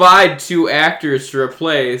 We'll provide 2 actors to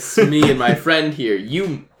replace me and my friend here.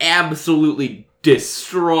 You absolutely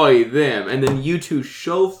destroy them, and then you 2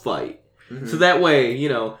 show fight. Mm-hmm. So that way, you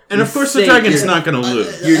know. And of course, the dragon's not gonna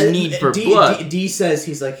lose. Your need for blood. D says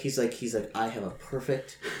he's like I have a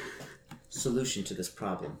perfect solution to this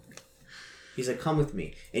problem. He's like, come with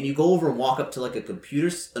me, and you go over and walk up to like an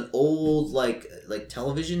old like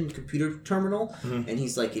television computer terminal, and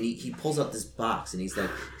he's like, and he pulls out this box, and he's like,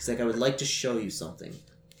 I would like to show you something.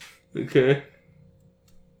 Okay. And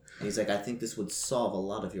he's like, I think this would solve a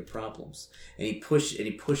lot of your problems, and he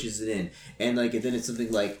pushes it in, and like, and then it's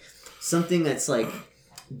something that's like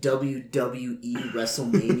WWE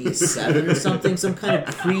WrestleMania 7 or something, some kind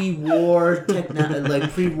of pre-war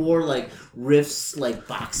riffs like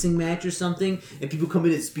boxing match or something, and people come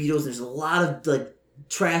in at speedos. There's a lot of like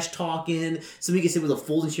trash talking. Somebody gets in with a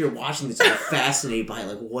folding chair watching this, like, fascinated by it,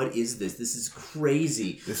 like, what is this? This is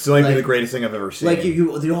crazy. This might be the greatest thing I've ever seen. Like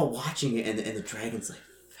they're all watching it, and the dragon's like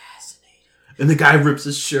fascinated. And the guy rips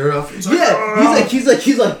his shirt off. He's like,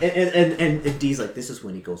 he's like, and D's like, this is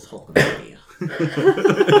when he goes Hulkamania.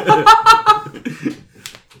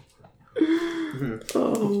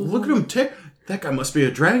 Look at him tick. That guy must be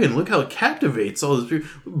a dragon. Look how it captivates all this people.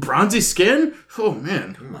 Bronzy skin. Oh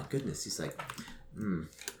man. Oh my goodness. He's like,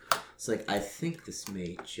 It's like, I think this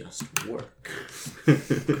may just work.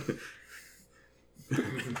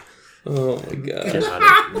 Oh my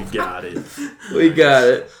god. We got it. We got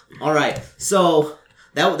it. All right. So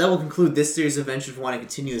that will conclude this series of adventures. If you want to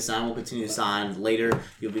continue this on, we'll continue this on later.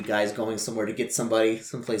 You'll be guys going somewhere to get somebody,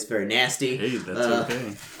 someplace very nasty. Hey, that's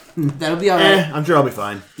okay. That'll be all right. I'm sure I'll be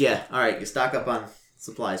fine. Yeah. All right. You stock up on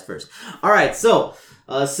supplies first. All right. So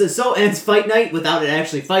ends Fight Night without it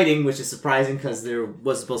actually fighting, which is surprising because there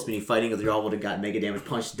was supposed to be any fighting, or they all would have gotten mega damage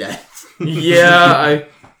punched to death. Yeah.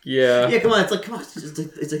 Yeah, come on. It's like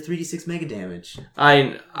 3d6 mega damage.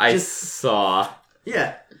 I saw.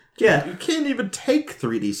 Yeah. You can't even take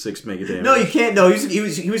 3d6 mega damage. No, you can't. No, he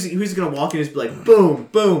was gonna walk in and just be like boom,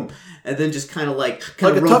 boom, and then just kind of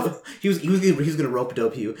rope. He was gonna rope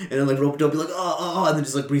dope you, and then like rope dope, be like oh, and then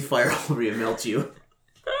just like breathe fire over you and melt you.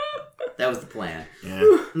 That was the plan. Yeah.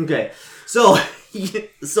 Okay. So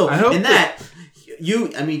in that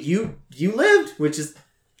you lived, which is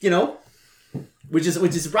which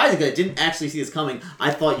is surprising because I didn't actually see this coming.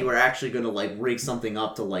 I thought you were actually gonna like rig something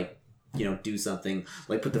up to like, do something,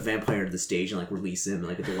 like put the vampire to the stage and like release him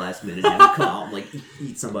like at the last minute and have him come out and like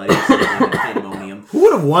eat somebody or something, like pandemonium. Who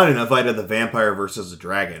would have won in a fight of the vampire versus a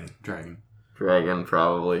dragon? Dragon,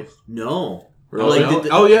 probably. No. Really? Like,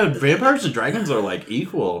 Oh yeah, vampires and dragons are like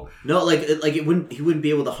equal. No, like he wouldn't be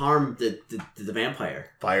able to harm the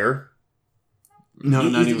vampire. Fire. No,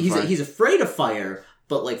 not even fire. He's afraid of fire,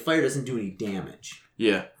 but like fire doesn't do any damage.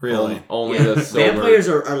 Yeah, Really? Only Yeah, the silver. vampires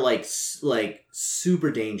are like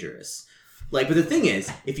super dangerous. Like, but the thing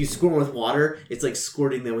is, if you squirt them with water, it's like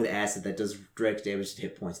squirting them with acid that does direct damage to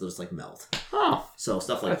hit points. They'll just like melt. Oh, So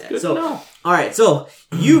stuff like that's that. good So to know. all right, so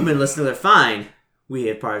you've been listening to the Fine We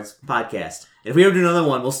Hate Parts podcast. If we ever do another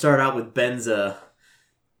one, we'll start out with Ben's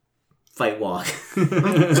fight walk.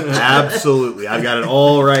 Absolutely. I've got it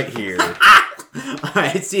all right here. All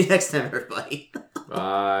right, see you next time, everybody.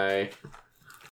 Bye.